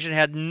conversation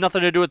had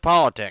nothing to do with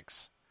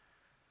politics.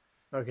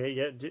 Okay,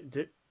 yeah.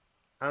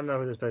 I don't know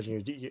who this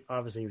person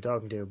obviously you're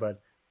talking to,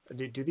 but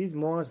do these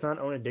morons not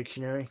own a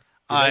dictionary?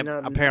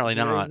 Apparently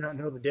not. Do they not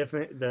know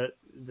the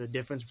the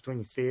difference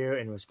between fear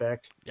and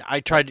respect. Yeah, I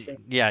tried.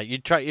 Yeah, you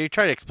try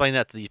to explain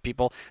that to these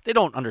people. They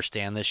don't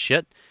understand this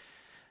shit.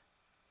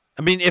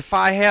 I mean, if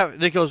I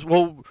have, it goes,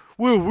 well,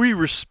 we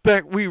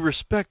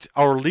respect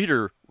our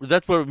leader.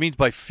 That's what it means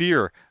by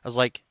fear. I was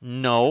like,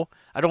 no,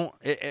 I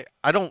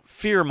don't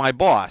fear my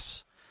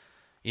boss.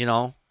 You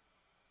know.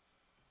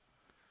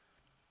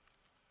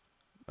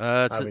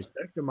 I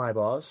respected my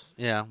boss.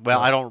 Yeah. Well,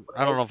 I don't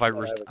know if I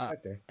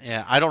respect her.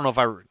 yeah, I don't know if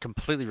I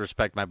completely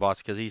respect my boss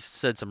because he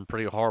said some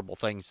pretty horrible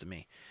things to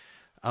me.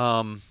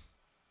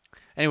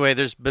 Anyway,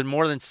 there's been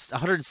more than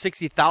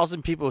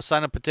 160,000 people who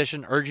signed a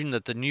petition urging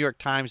that the New York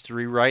Times to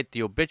rewrite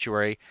the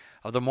obituary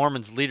of the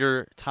Mormons'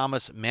 leader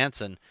Thomas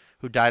Manson,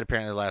 who died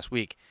apparently last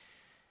week.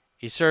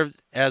 He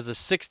served as the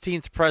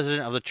 16th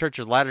president of the Church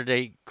of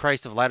Latter-day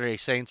Christ of Latter-day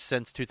Saints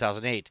since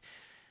 2008.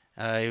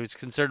 He was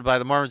considered by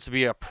the Mormons to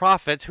be a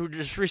prophet who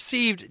just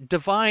received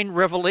divine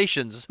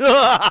revelations.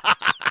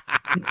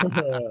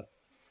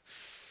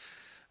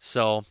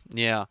 So,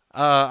 yeah.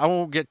 I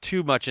won't get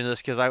too much into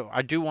this because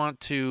I do want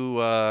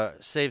to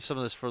save some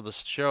of this for the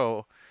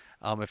show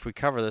if we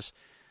cover this.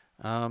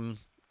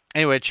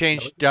 Anyway,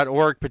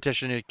 Change.org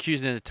petition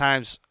accusing the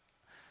Times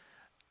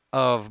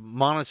of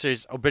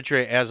Monastery's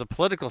obituary as a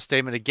political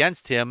statement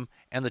against him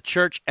and the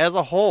church as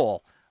a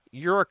whole.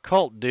 You're a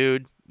cult,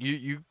 dude.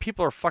 You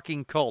people are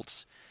fucking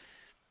cults.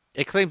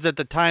 It claims that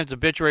the Times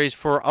obituaries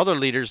for other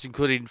leaders,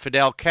 including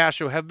Fidel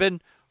Castro, have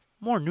been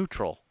more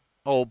neutral.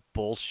 Oh,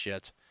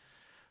 bullshit.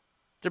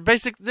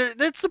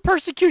 It's the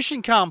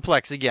persecution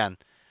complex again.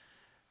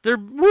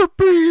 We're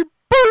being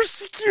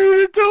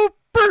persecuted. Don't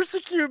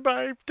persecute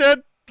my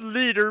dead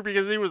leader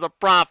because he was a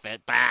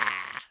prophet. Bah.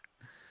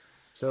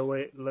 So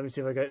wait, let me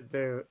see if I got.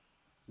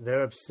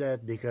 They're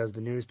upset because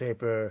the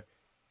newspaper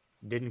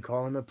didn't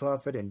call him a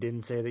prophet and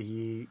didn't say that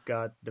he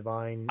got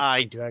divine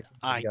interaction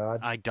with God.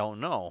 I don't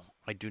know.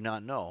 I do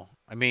not know.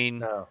 I mean,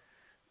 no.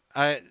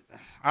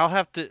 I'll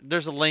have to.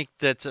 There's a link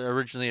that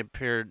originally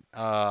appeared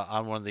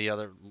on one of the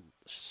other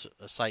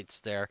sites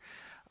there.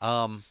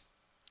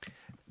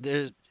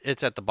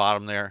 It's at the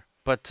bottom there,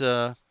 but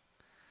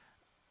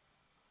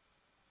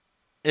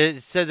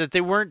it said that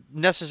they weren't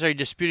necessarily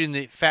disputing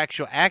the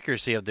factual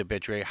accuracy of the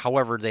obituary.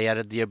 However, they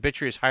added the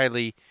obituary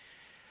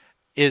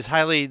is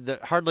hardly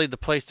the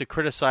place to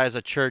criticize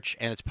a church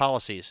and its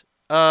policies.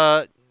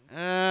 That's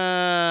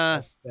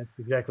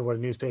exactly what a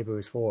newspaper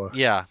is for.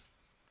 Yeah.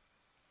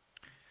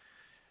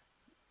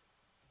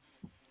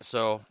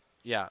 So,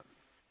 yeah.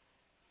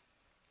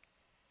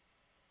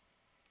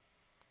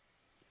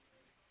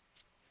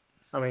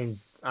 I mean,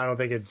 I don't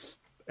think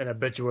an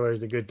obituary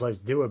is a good place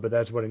to do it, but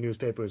that's what a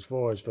newspaper is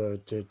for,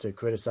 to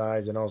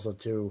criticize and also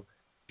to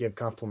give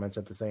compliments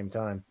at the same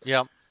time.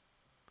 Yep.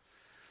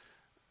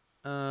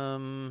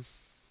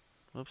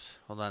 Oops,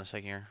 hold on a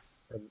second here.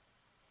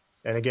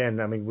 And again,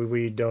 I mean,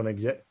 we don't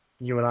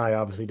you and I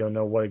obviously don't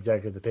know what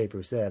exactly the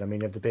paper said. I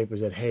mean, if the paper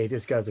said, "Hey,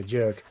 this guy's a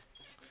jerk,"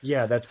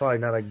 yeah, that's probably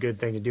not a good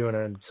thing to do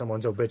in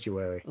someone's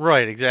obituary.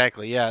 Right,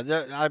 exactly.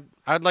 Yeah,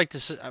 I'd like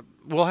to.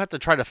 We'll have to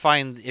try to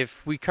find,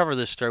 if we cover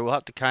this story. We'll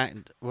have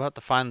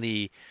to find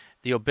the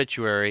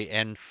obituary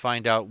and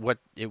find out what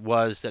it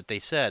was that they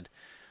said.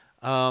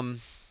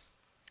 Let's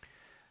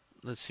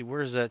see,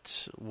 where's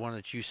that one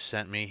that you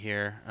sent me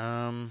here?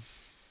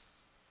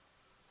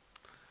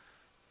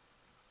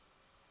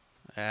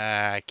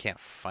 I can't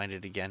find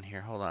it again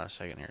here. Hold on a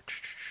second here.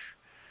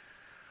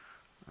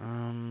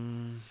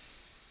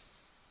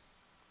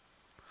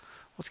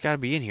 It's got to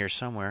be in here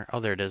somewhere. Oh,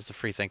 there it is, the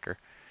Free Thinker.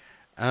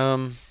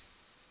 God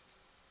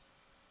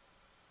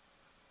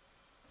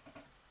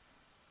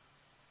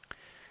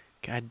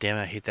damn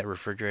it, I hate that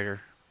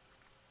refrigerator.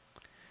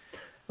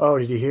 Oh,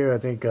 did you hear? I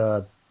think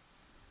I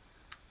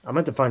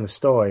meant to find the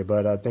story,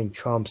 but I think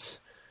Trump's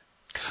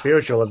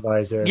spiritual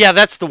advisor. Yeah,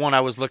 that's the one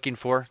I was looking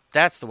for.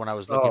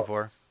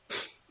 For.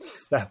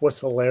 That was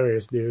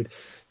hilarious, dude.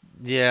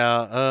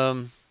 Yeah.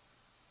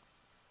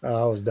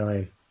 I was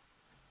dying.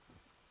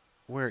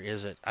 Where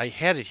is it? I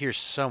had it here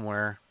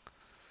somewhere.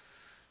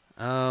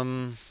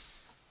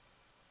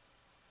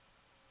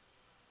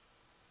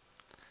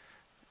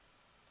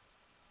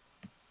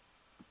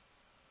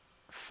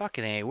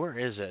 Fucking A, where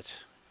is it?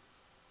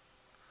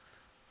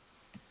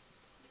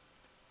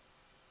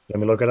 Let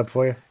me look it up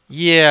for you.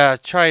 Yeah,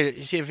 try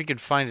to see if you could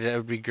find it. That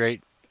would be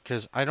great,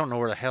 because I don't know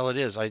where the hell it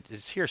is.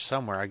 It's here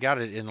somewhere. I got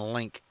it in a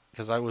link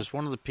because I was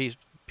one of the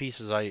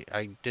pieces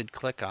I did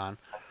click on.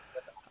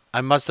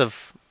 I must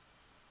have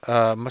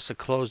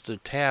closed the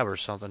tab or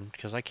something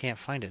because I can't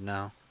find it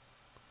now.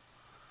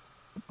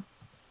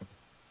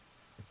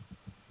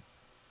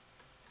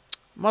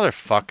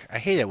 Motherfuck! I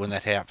hate it when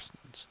that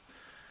happens.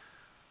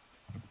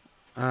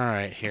 All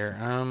right, here.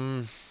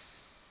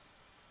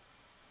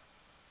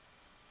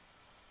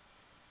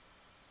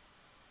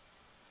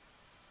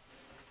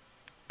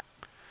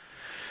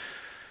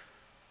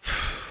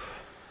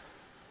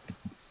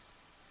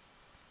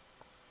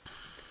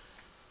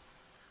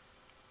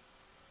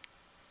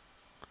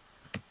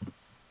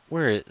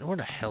 Where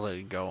the hell did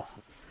it go?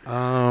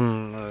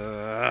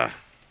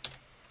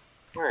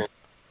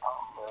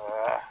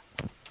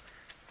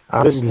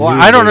 This is Well,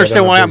 I don't Newsweek.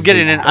 understand know why if I'm this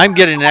getting is- an I'm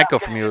getting an echo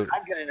from you.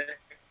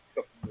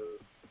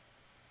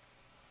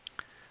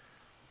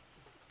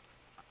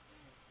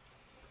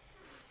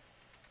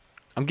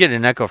 I'm getting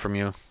an echo from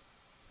you.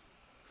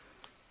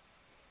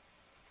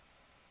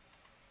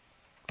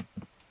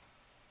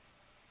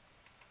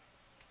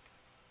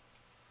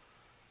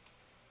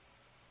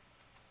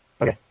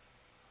 Okay.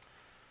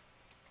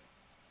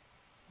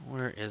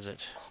 Where is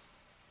it?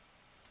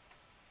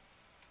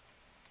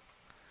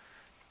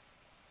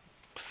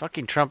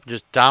 Fucking Trump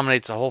just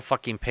dominates the whole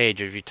fucking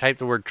page. If you type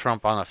the word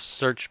Trump on a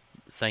search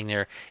thing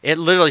there, it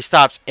literally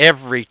stops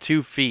every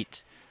 2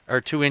 feet or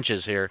 2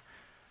 inches here.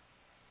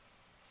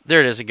 There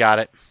it is. I got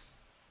it.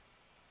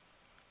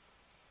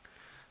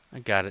 I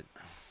got it.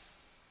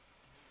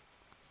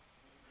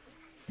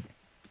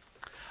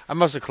 I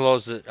must have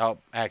closed it out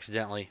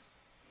accidentally.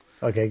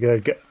 Okay,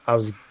 good. I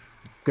was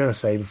gonna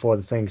say before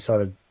the thing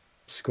started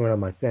screwing up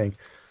my thing.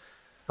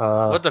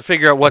 We'll have to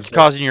figure out what's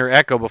causing your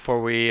echo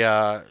before we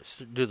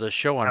do the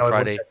show on I was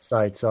Friday. on that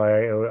site, so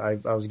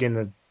I was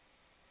getting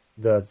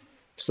the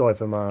story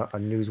from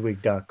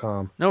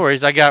Newsweek.com. No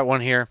worries. I got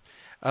one here.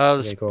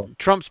 Okay, cool.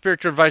 Trump's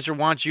spiritual advisor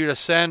wants you to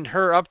send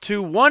her up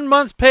to 1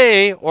 month's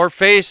pay or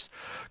face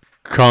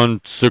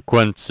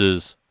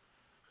consequences.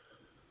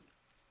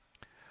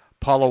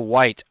 Paula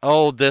White.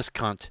 Oh, this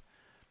cunt.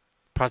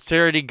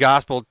 Prosperity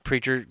gospel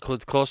preacher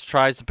with close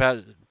ties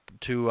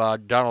to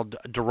Donald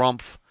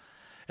Trump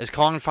is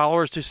calling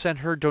followers to send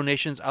her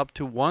donations up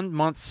to 1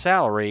 month's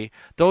salary.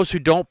 Those who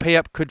don't pay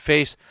up could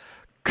face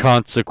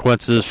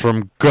consequences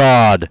from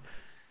God,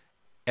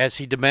 as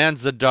he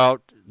demands the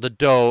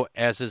dough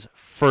as his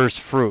first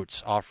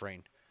fruits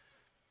offering.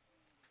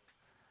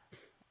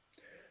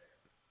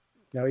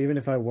 Now, even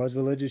if I was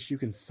religious, you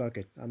can suck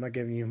it. I'm not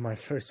giving you my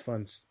first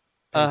funds.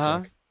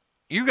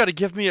 You got to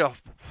give me a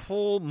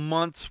full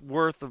month's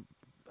worth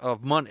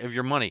of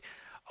your money.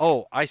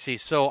 Oh, I see.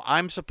 So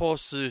I'm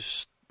supposed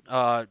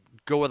to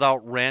go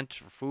without rent,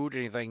 food,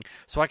 anything,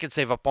 so I can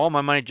save up all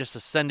my money just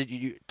to send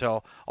it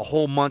to a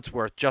whole month's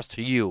worth just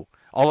to you,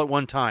 all at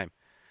one time.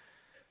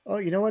 Oh,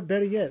 you know what?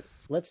 Better yet,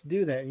 let's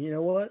do that. And you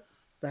know what?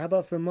 How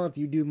about for a month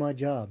you do my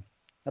job?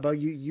 How about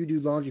you do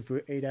laundry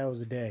for 8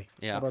 hours a day?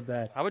 Yeah. How about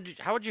that?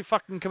 How would you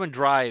fucking come and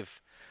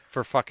drive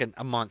for fucking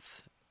a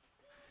month?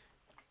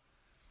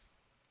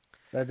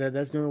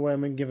 That's the only way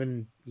I'm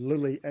giving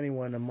literally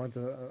anyone a month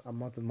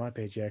of my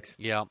paychecks.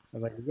 Yeah. I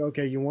was like,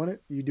 okay, you want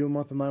it? You do a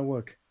month of my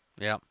work.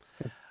 Yeah.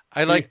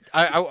 I like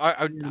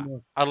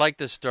I like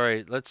this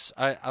story.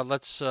 I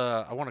want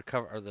to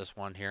cover this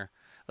one here.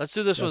 Let's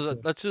do this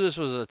as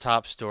a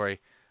top story,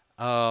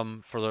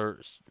 for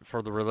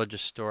the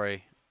religious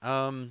story.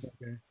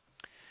 Okay.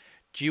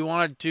 Do you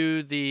want to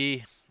do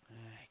the?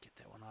 Get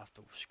that one off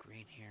the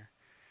screen here.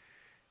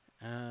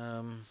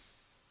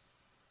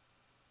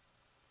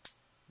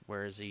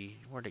 Where is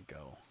he? Where'd it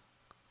go?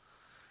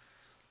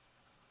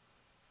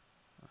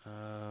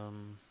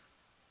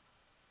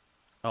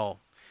 Oh.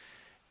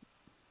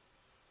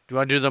 Do you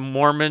want to do the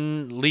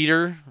Mormon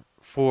leader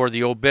for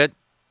the obit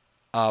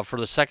for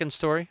the second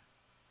story?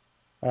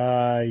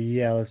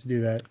 Yeah, let's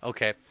do that.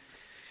 Okay.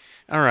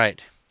 All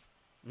right.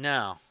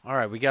 Now, all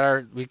right, we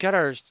got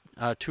our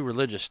two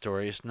religious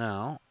stories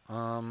now.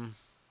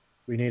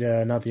 We need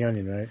Not the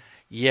Onion, right?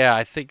 Yeah,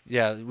 I think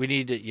we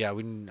need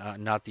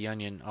Not the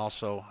Onion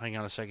also. Hang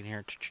on a second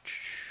here.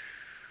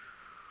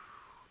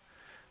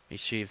 Let me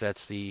see if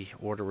that's the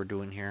order we're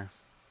doing here.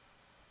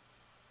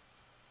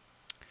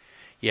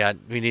 Yeah,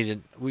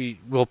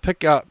 we'll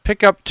pick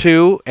up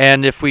two,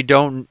 and if we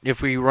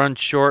run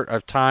short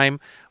of time,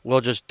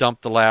 we'll just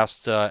dump the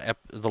last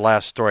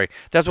story.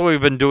 That's what we've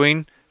been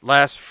doing.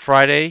 Last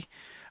Friday,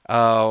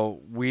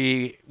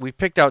 we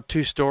picked out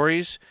two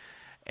stories,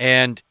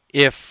 and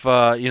if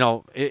because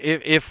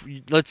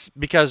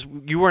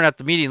you weren't at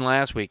the meeting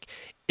last week,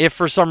 if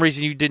for some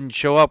reason you didn't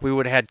show up, we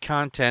would have had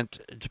content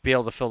to be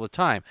able to fill the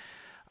time.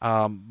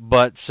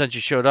 But since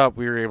you showed up,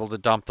 we were able to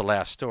dump the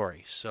last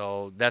story.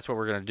 So that's what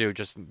we're going to do.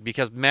 Just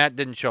because Matt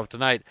didn't show up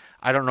tonight,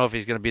 I don't know if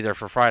he's going to be there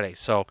for Friday.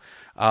 So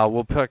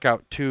we'll pick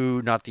out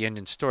two Not the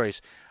Onion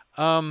stories.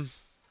 Now,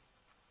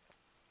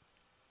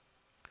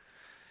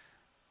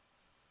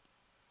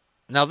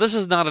 this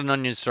is not an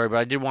Onion story, but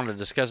I did want to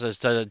discuss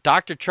this. A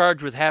doctor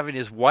charged with having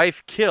his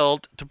wife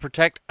killed to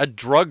protect a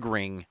drug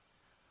ring.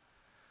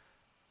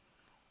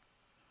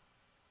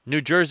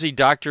 New Jersey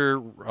doctor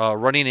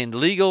running an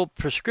illegal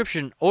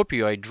prescription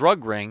opioid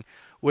drug ring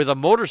with a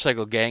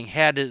motorcycle gang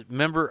had a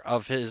member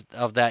of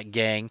that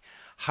gang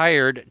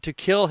hired to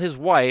kill his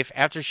wife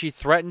after she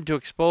threatened to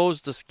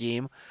expose the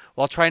scheme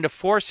while trying to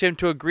force him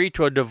to agree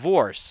to a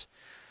divorce.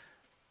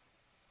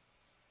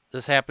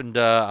 This happened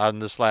on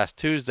this last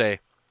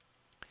Tuesday.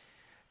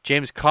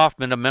 James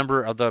Kaufman, a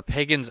member of the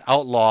Pagans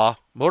Outlaw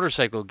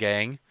motorcycle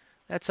gang.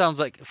 That sounds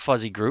like a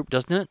fuzzy group,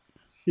 doesn't it?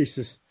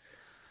 Jesus.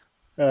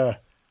 They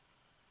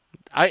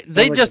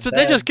just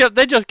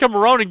come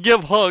around and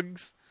give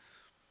hugs.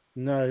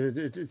 No,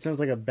 it sounds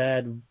like a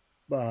bad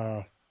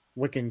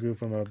Wiccan group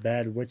from a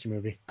bad witch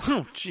movie.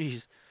 Oh,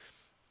 jeez.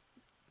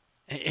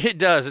 It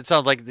does. It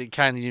sounds like the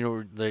kind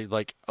of, they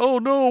like, oh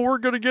no, we're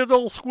going to get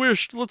all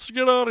squished. Let's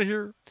get out of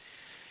here.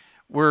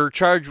 We're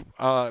charged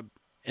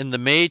in the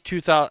May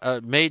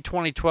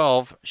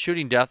 2012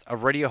 shooting death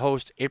of radio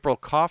host April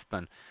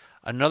Kaufman.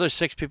 Another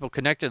 6 people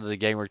connected to the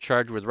gang were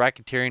charged with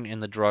racketeering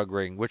in the drug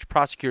ring, which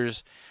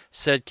prosecutors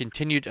said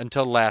continued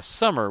until last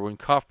summer when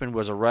Kaufman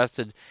was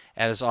arrested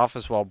at his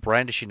office while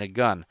brandishing a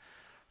gun.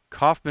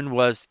 Kaufman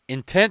was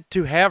intent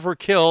to have her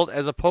killed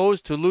as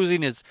opposed to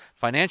losing his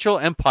financial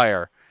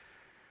empire.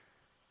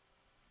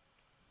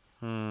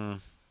 Wow.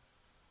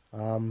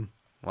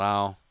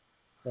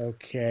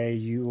 Okay,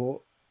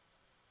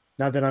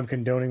 not that I'm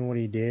condoning what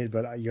he did,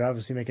 but you're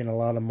obviously making a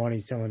lot of money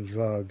selling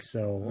drugs.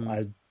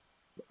 So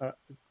at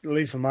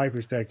least from my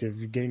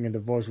perspective, getting a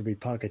divorce would be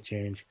pocket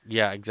change.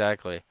 Yeah,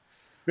 exactly.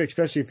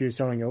 Especially if you're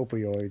selling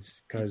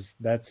opioids, because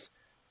that's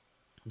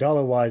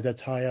dollar-wise,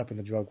 that's high up in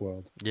the drug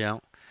world. Yeah.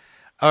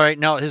 All right.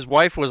 Now, his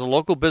wife was a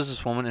local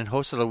businesswoman and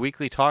hosted a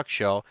weekly talk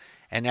show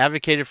and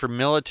advocated for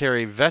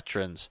military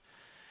veterans.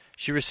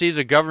 She received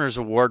the Governor's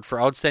Award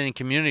for Outstanding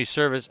Community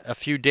Service a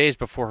few days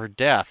before her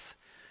death.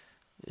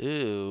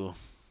 Ew.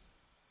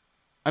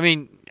 I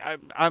mean,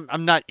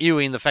 I'm not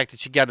ewing the fact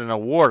that she got an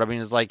award. I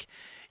mean, it's like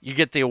you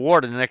get the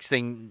award and the next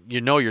thing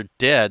you know, you're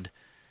dead.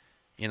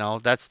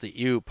 That's the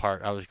ew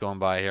part I was going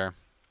by here.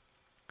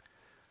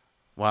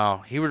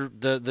 Wow.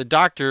 The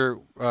doctor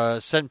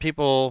sent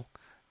people.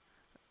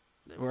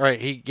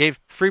 Right, he gave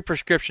free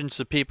prescriptions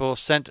to people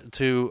sent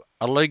to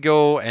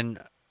Aligo, and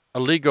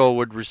Aligo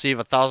would receive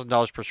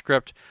 $1,000 per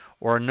script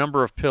or a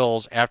number of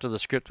pills after the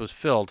script was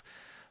filled.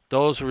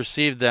 Those who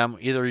received them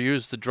either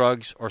used the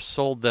drugs or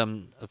sold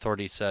them,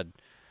 authorities said.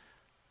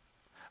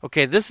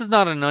 Okay, this is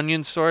not an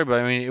Onion story, but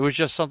I mean, it was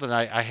just something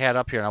I had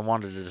up here and I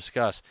wanted to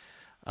discuss.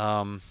 We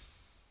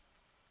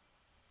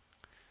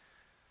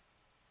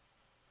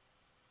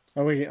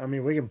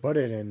can put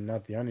it in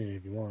Not the Onion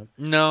if you want.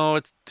 No,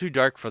 it's too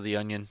dark for the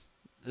Onion.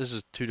 This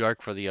is too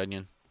dark for the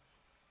Onion.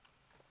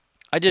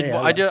 I did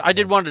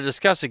want to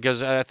discuss it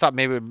because I thought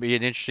maybe it would be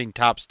an interesting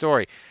top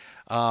story,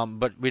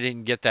 but we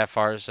didn't get that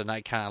far, so I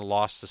kind of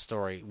lost the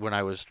story when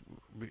I was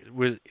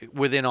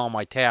within all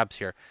my tabs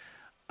here.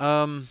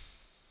 Here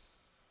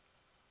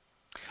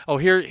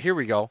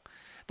we go.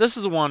 This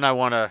is the one I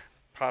want to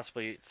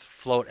possibly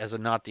float as a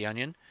Not the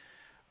Onion.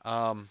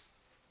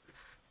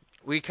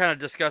 We kind of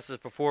discussed this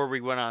before we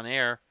went on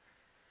air.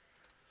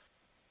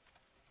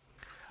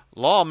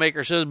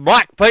 Lawmaker says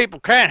black people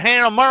can't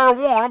handle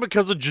marijuana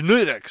because of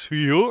genetics.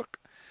 Yuck.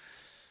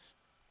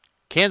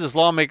 Kansas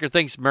lawmaker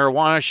thinks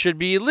marijuana should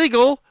be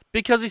illegal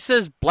because he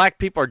says black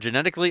people are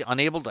genetically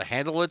unable to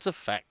handle its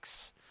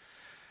effects.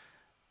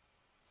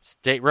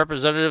 State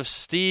Representative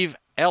Steve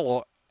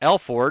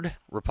Alford,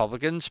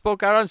 Republican,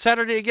 spoke out on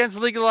Saturday against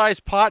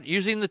legalized pot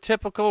using the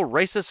typical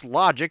racist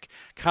logic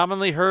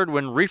commonly heard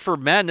when Reefer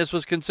Madness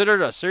was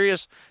considered a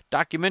serious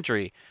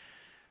documentary.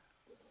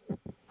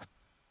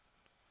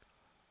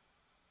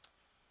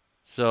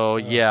 So,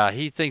 yeah,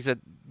 he thinks that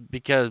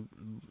because,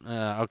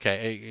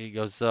 he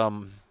goes,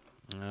 one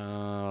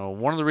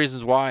of the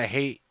reasons why I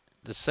hate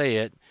to say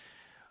it,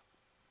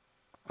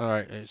 all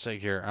right, let's see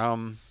here,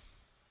 all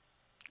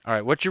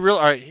right,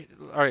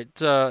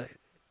 this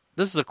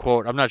is a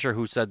quote, I'm not sure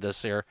who said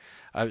this here,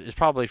 it's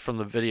probably from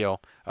the video,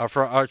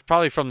 it's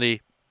probably from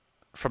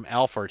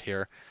Alford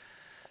here.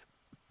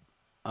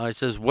 It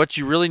says, what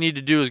you really need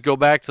to do is go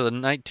back to the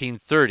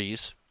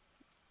 1930s,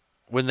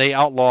 when they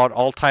outlawed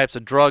all types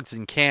of drugs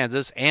in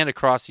Kansas and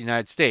across the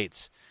United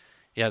States.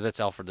 Yeah, that's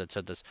Alfred that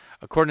said this.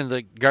 According to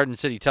the Garden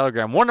City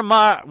Telegram, one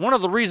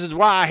of the reasons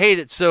why I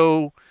hate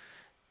to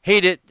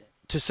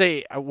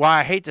say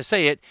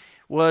it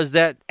was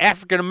that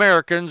African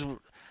Americans,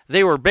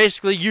 they were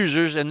basically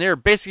users and they're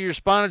basically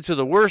responded to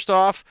the worst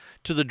off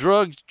to the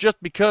drugs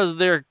just because of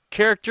their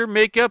character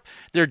makeup,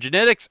 their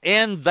genetics,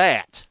 and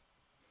that.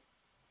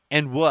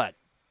 And what?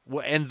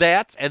 And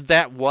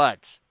that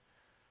what?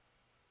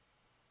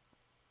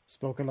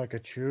 Spoken like a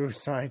true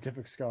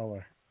scientific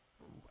scholar.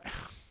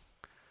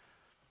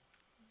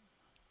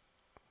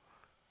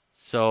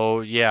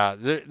 So, yeah,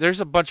 there's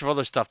a bunch of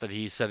other stuff that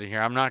he said in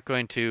here. I'm not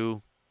going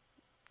to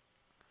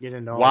get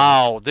into all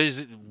wow.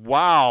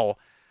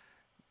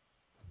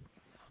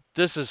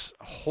 This is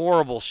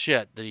horrible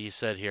shit that he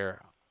said here.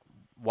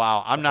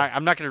 Wow. I'm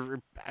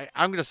going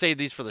to save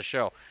these for the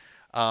show.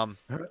 I'm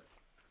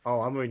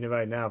reading it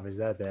right now if it's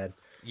that bad.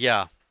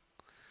 Yeah.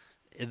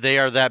 They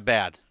are that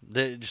bad.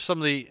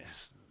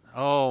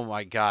 Oh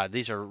my God,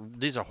 these are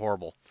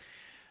horrible.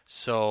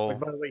 So,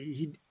 by the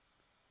way,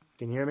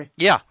 can you hear me?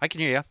 Yeah, I can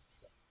hear you.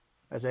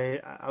 I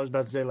was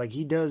about to say, like,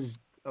 he does.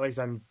 At least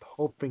I'm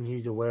hoping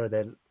he's aware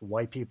that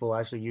white people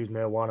actually use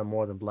marijuana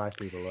more than black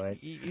people, right?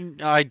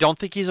 I don't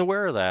think he's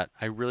aware of that.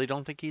 I really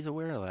don't think he's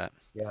aware of that.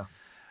 Yeah.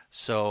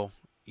 So,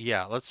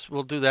 yeah,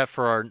 we'll do that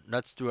for our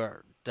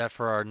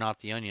Not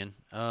the Onion.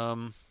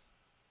 Let's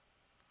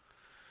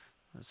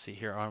see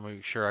here. I want to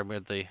make sure I'm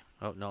with the.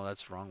 Oh no,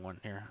 that's the wrong one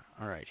here.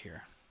 All right,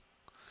 here.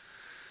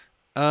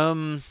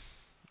 All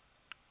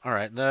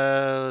right.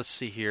 Let's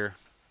see here.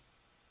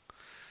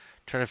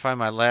 Trying to find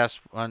my last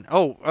one.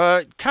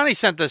 Connie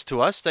sent this to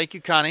us. Thank you,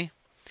 Connie.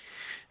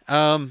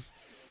 Now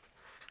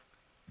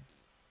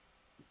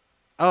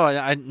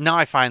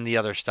I find the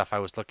other stuff I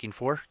was looking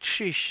for.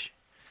 Sheesh.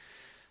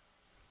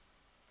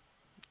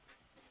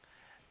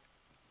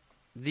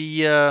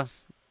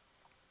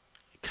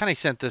 Connie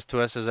sent this to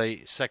us as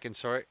a second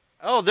story.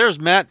 Oh, there's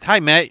Matt. Hi,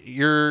 Matt.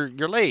 You're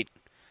late.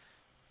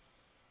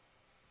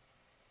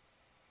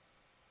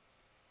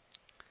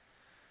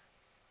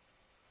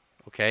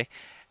 Okay.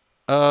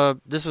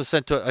 This was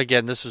sent to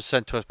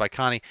us by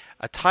Connie.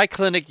 A Thai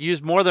clinic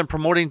used more than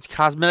promoting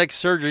cosmetic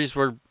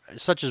surgeries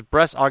such as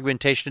breast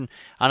augmentation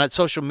on its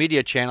social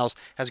media channels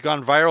has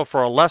gone viral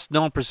for a less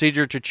known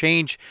procedure to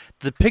change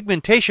the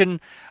pigmentation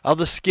of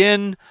the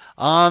skin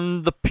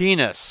on the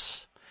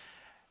penis.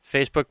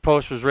 Facebook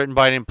post was written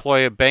by an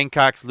employee of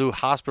Bangkok's Lu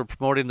Hospital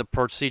promoting the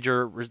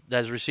procedure that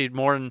has received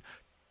more than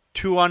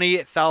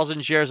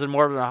 20,000 shares and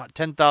more than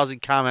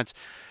 10,000 comments.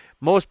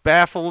 Most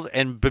baffled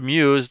and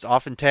bemused,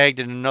 often tagged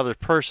in another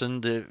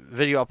person, the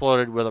video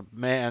uploaded with a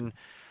man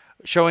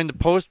showing the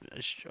post.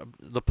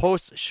 The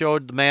post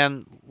showed the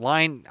man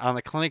lying on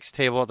the clinic's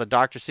table. The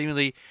doctor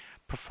seemingly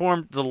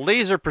performed the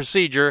laser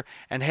procedure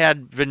and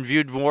had been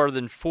viewed more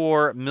than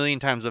 4 million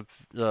times.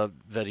 The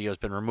video has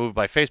been removed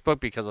by Facebook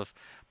because of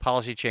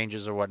policy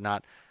changes or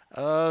whatnot.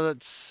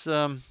 There's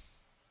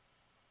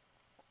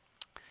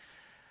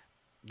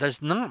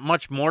not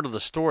much more to the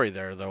story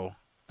there, though.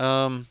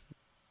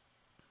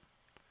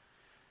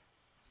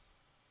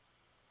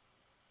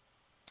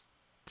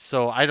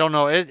 So I don't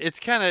know. It's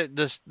kind of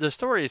the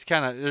story is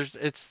kind of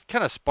it's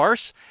kind of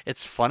sparse.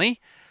 It's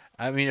funny.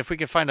 I mean, if we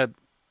could find a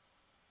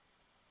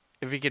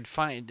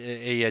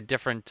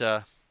different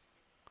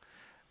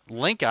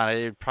link on it,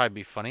 it'd probably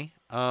be funny.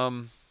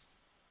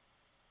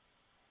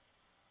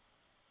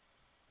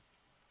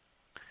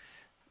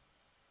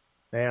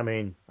 Hey, I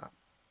mean,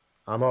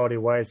 I'm already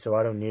white, so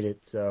I don't need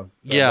it. So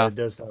yeah, it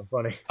does sound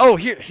funny. Oh,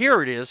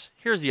 here it is.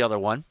 Here's the other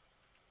one.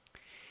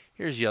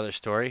 Here's the other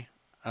story.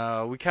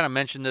 We kind of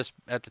mentioned this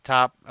at the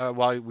top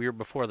while we were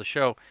before the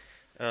show.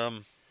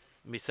 Let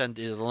me send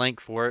you the link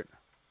for it.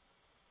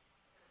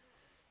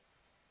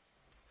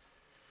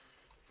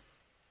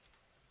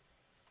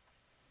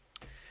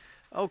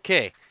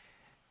 Okay.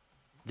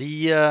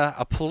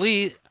 A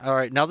police. All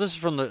right. Now this is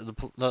from it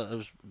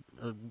was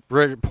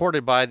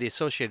reported by the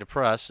Associated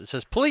Press. It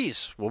says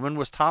police woman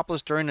was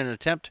topless during an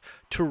attempt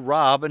to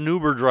rob an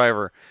Uber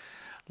driver.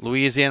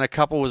 Louisiana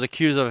couple was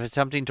accused of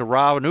attempting to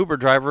rob an Uber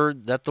driver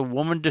that the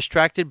woman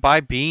distracted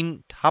by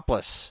being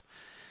topless.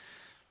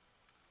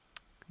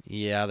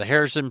 Yeah, the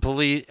Huron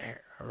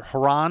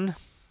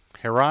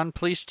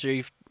Police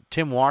Chief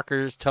Tim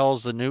Walker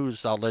tells the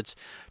news outlets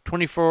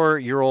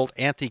 24-year-old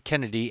Anthony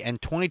Kennedy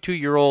and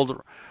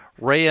 22-year-old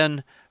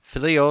Rayan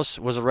Filios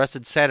was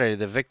arrested Saturday.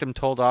 The victim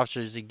told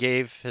officers he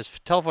gave his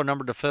telephone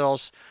number to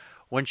Filios.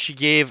 When she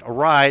gave a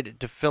ride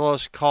to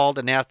Filios, called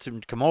and asked him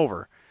to come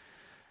over.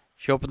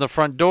 She opened the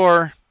front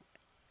door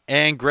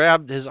and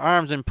grabbed his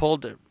arms and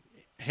pulled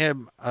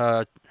him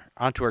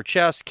onto her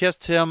chest,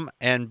 kissed him,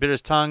 and bit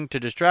his tongue to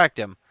distract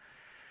him.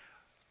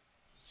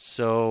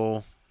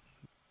 So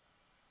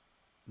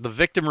the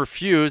victim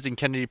refused, and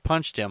Kennedy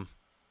punched him.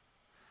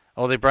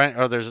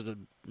 There's a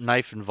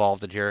knife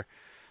involved in here.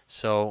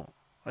 So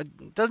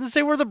it doesn't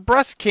say where the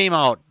breast came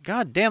out.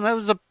 God damn, that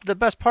was the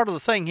best part of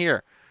the thing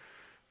here.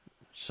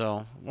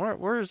 So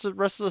where's the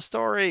rest of the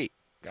story?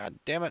 God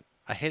damn it.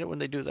 I hate it when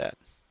they do that.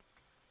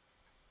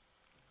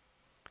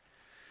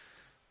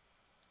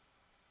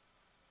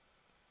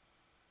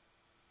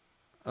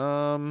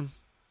 Oh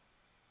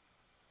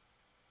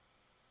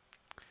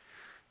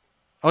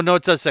no,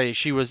 it does say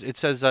she was. It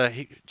says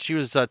she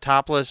was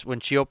topless when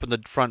she opened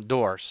the front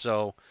door.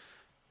 So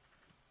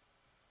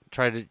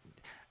I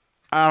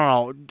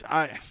don't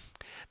know.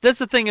 That's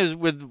the thing is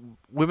with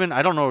women.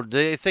 I don't know.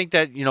 They think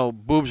that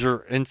boobs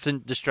are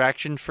instant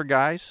distraction for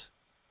guys.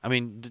 I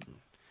mean,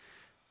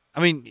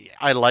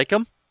 I like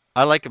them.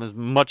 I like them as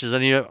much as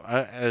any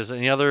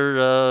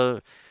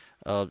other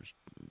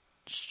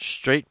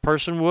straight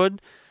person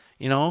would.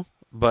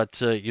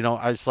 But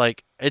I was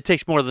like, it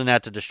takes more than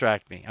that to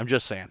distract me. I'm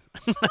just saying.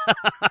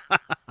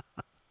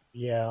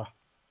 Yeah.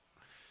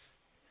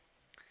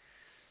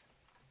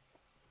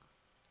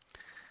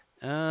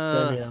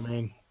 I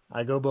mean,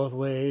 I go both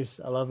ways.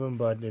 I love them,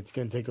 but it's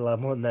going to take a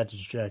lot more than that to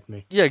distract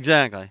me. Yeah,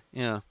 exactly.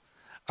 Yeah.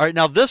 All right,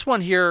 now this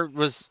one here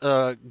was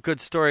a good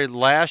story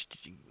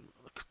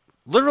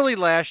literally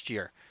last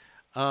year.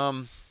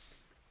 Let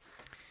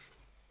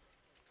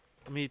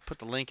me put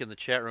the link in the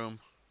chat room.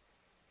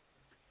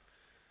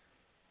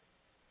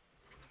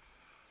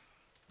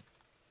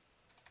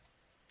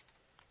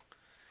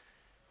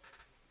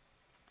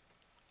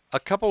 A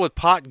couple with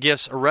pot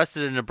gifts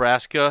arrested in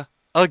Nebraska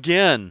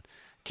again.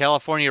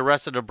 California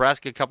arrested a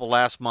Nebraska couple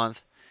last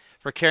month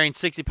for carrying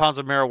 60 pounds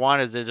of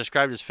marijuana they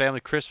described as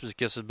family Christmas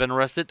gifts. Has been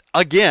arrested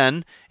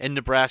again in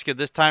Nebraska,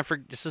 this time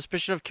for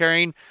suspicion of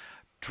carrying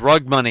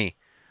drug money.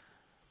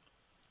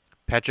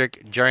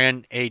 Patrick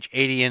Jarian, age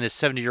 80, and his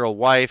 70-year-old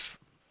wife,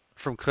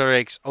 from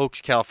Clear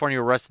Oaks, California,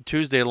 were arrested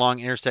Tuesday along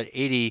Interstate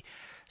 80,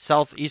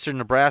 southeastern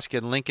Nebraska.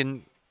 And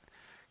Lincoln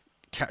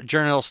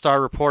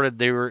Journal-Star reported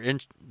they were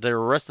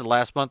arrested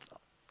last month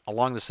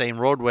along the same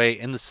roadway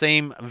in the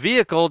same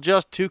vehicle,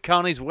 just 2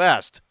 counties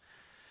west.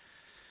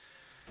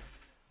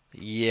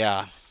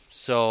 Yeah.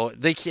 So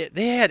they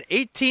had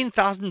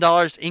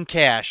 $18,000 in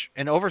cash,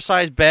 an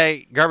oversized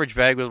garbage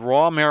bag with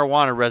raw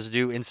marijuana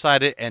residue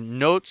inside it, and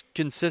notes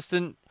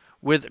consistent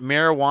with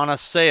marijuana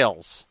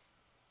sales.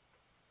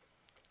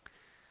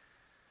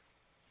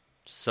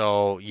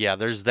 So yeah,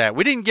 there's that.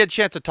 We didn't get a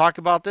chance to talk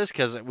about this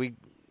because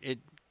it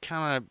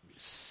kind of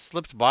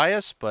slipped by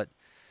us, but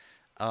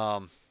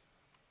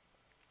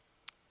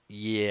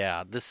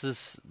yeah, this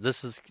is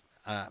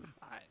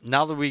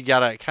now that we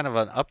got a kind of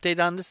an update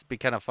on this, it'd be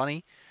kind of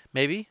funny,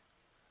 maybe.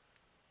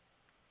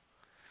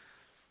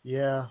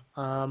 Yeah.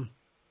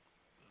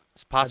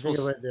 It's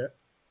possible.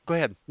 Go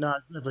ahead. No,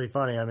 it's definitely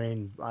funny. I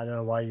mean, I don't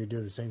know why you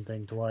do the same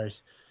thing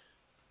twice,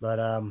 but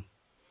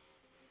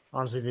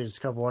honestly, these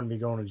couple wouldn't be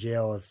going to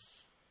jail if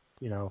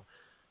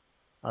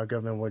our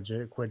government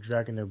would quit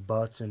dragging their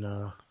butts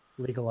and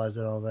legalize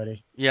it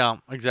already. Yeah,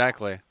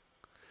 exactly.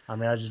 I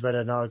mean, I just read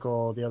an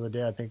article the other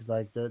day. I think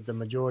like the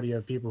majority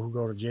of people who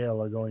go to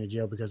jail are going to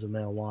jail because of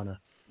marijuana.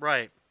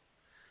 Right.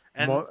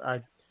 And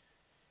I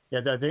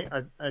think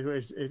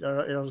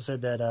it also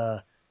said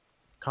that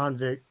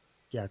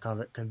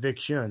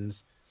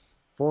convictions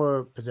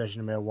for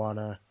possession of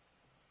marijuana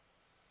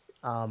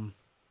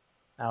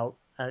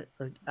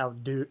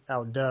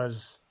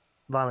outdoes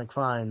violent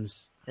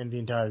crimes in the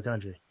entire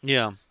country.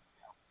 Yeah.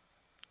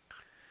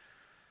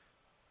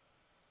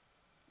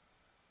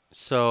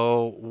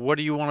 So, what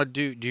do you want to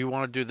do? Do you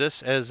want to do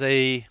this as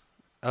a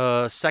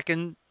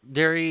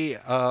secondary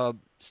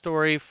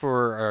story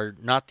for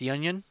Not the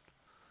Onion?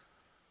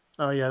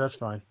 Oh, yeah, that's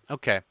fine.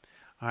 Okay.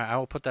 All right, I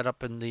will put that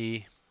up in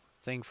the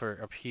thing for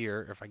up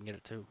here if I can get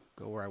it to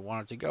go where I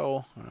want it to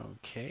go.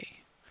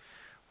 Okay.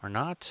 Or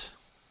not.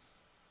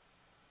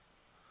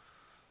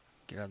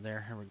 Get out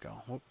there. Here we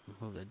go. Whoop,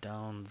 move it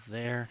down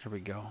there. Here we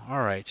go.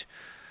 All right.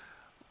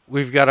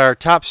 We've got our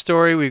top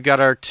story. We've got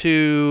our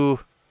 2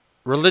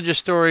 religious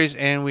stories,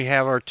 and we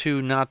have our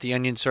 2 Not the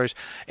Onion stories.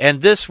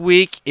 And this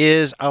week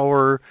is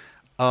our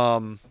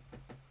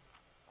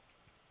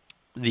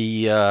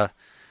the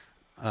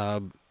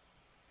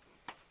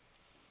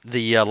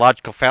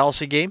logical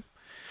fallacy game.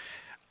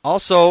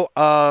 Also,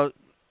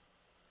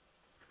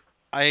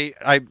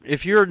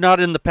 if you're not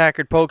in the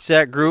Packard Pokes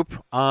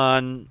group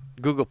on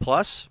Google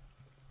Plus,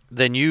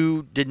 then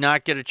you did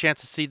not get a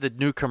chance to see the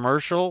new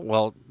commercial.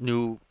 Well,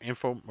 new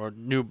info or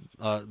new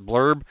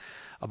blurb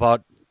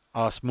about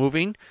us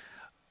moving.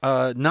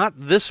 Not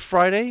this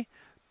Friday,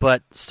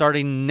 but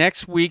starting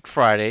next week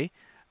Friday,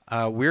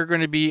 we're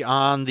going to be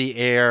on the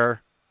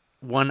air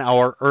 1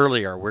 hour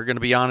earlier. We're going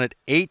to be on at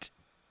 8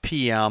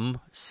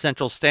 p.m.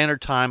 Central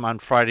Standard Time on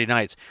Friday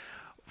nights.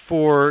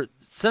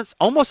 Since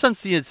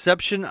the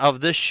inception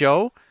of this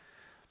show,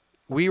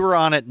 we were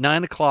on at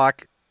 9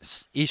 o'clock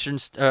Eastern,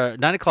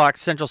 9 o'clock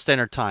Central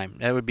Standard Time.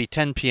 That would be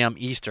 10 p.m.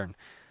 Eastern.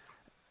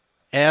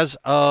 As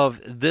of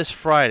this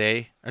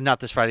Friday, or not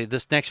this Friday,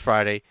 this next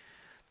Friday,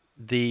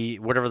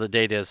 whatever the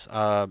date is,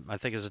 I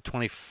think it's the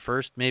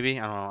 21st, maybe.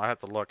 I don't know. I have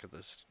to look at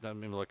this. Let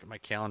me look at my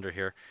calendar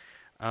here.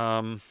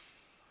 No,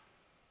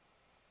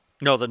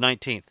 the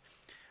 19th.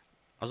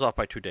 I was off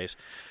by 2 days.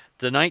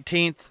 The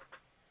 19th.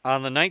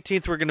 On the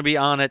 19th, we're going to be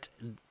on at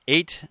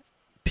 8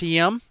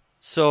 p.m.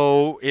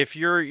 So if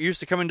you're used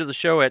to coming to the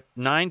show at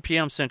 9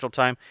 p.m. Central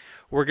Time,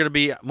 we're going to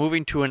be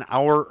moving to an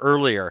hour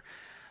earlier.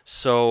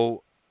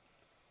 So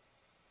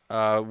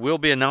we'll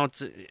be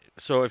announcing.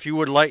 So if you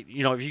would like,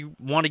 if you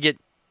want to get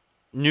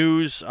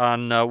news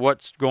on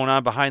what's going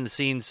on behind the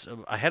scenes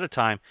ahead of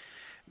time,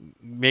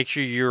 make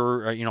sure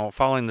you're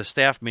following the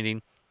staff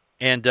meeting,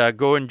 and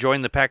go and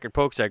join the Packard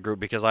Pokes group,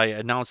 because I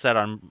announced that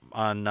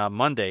on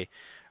Monday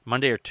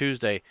or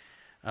Tuesday,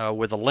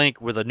 with a link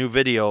with a new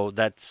video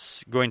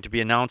that's going to be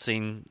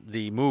announcing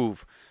the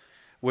move,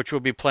 which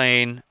will be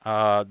playing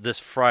this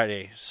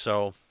Friday.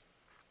 So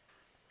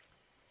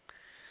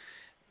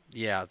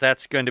yeah,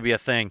 that's going to be a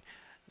thing.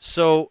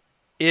 So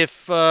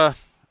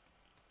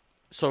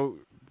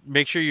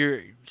make sure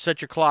you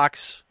set your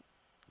clocks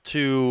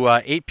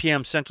to 8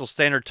 p.m. Central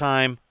Standard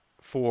Time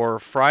for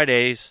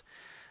Fridays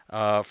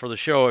for the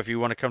show, if you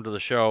want to come to the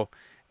show,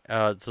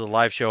 to the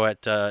live show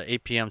at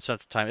 8 p.m.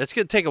 Central Time. It's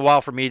going to take a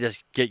while for me to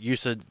get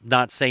used to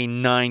not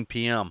saying 9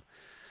 p.m.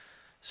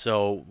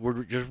 So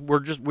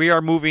we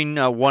are moving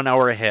 1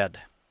 hour ahead.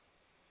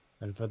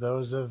 And for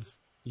those of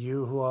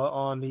you who are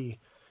on the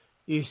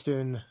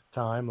Eastern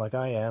Time, like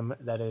I am,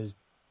 that is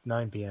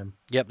 9 p.m.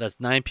 Yep, that's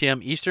 9 p.m.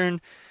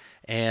 Eastern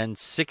and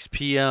 6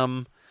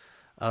 p.m.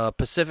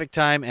 Pacific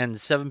Time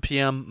and 7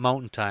 p.m.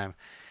 Mountain Time.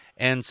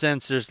 And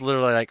since there's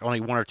literally like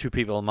only 1 or 2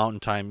 people in Mountain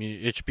Time,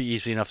 it should be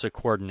easy enough to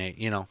coordinate,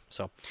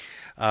 So,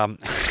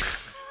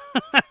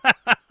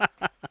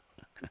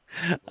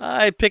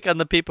 I pick on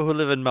the people who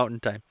live in Mountain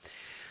Time.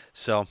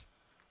 So,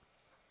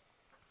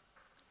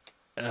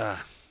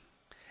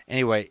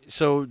 anyway,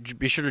 so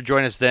be sure to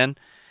join us then.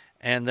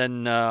 And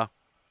then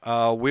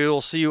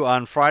we'll see you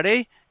on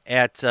Friday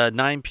at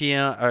 9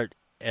 p.m. or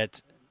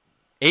at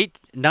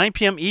 9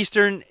 p.m.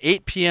 Eastern,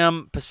 8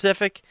 p.m.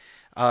 Pacific,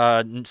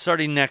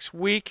 starting next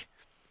week.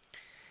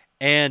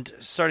 And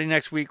starting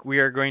next week, we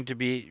are going to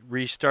be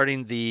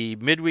restarting the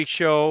midweek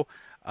show.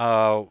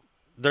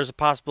 There's a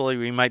possibility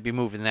we might be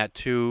moving that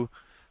too.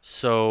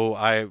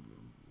 So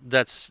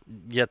that's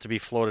yet to be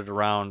floated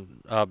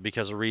around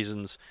because of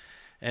reasons,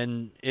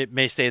 and it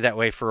may stay that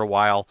way for a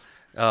while.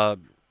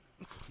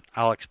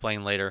 I'll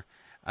explain later.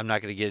 I'm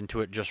not going to get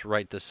into it just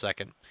right this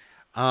second.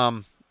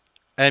 And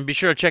be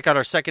sure to check out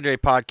our secondary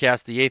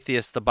podcast, The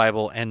Atheist, the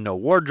Bible, and No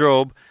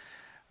Wardrobe.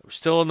 We're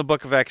still in the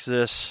book of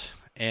Exodus,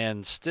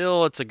 and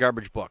still it's a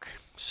garbage book.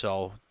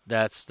 So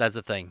that's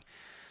a thing.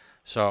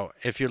 So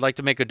if you'd like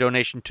to make a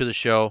donation to the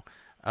show,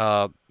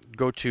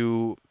 go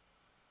to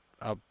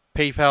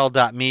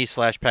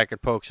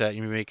paypal.me/PackardPokes.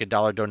 You make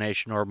 $1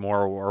 donation or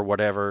more or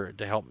whatever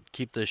to help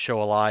keep the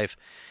show alive,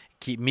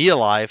 keep me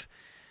alive,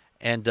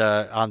 and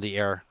on the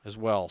air as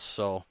well.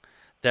 So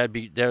that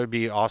would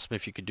be awesome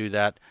if you could do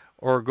that.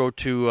 Or go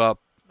to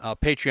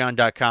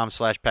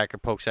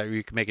patreon.com/PackardPokes.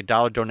 You can make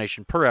 $1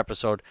 donation per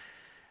episode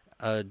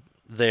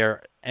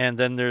there. And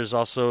then there's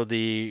also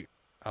the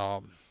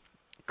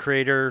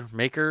maker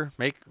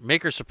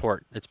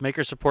support. It's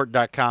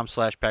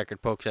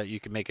makersupport.com/PackardPokes. You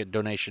can make a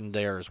donation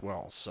there as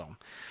well. So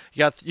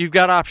you've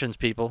got options,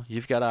 people.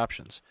 You've got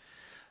options.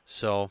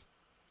 So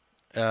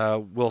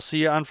we'll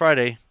see you on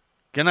Friday.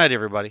 Good night,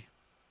 everybody.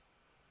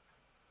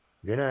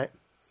 Good night.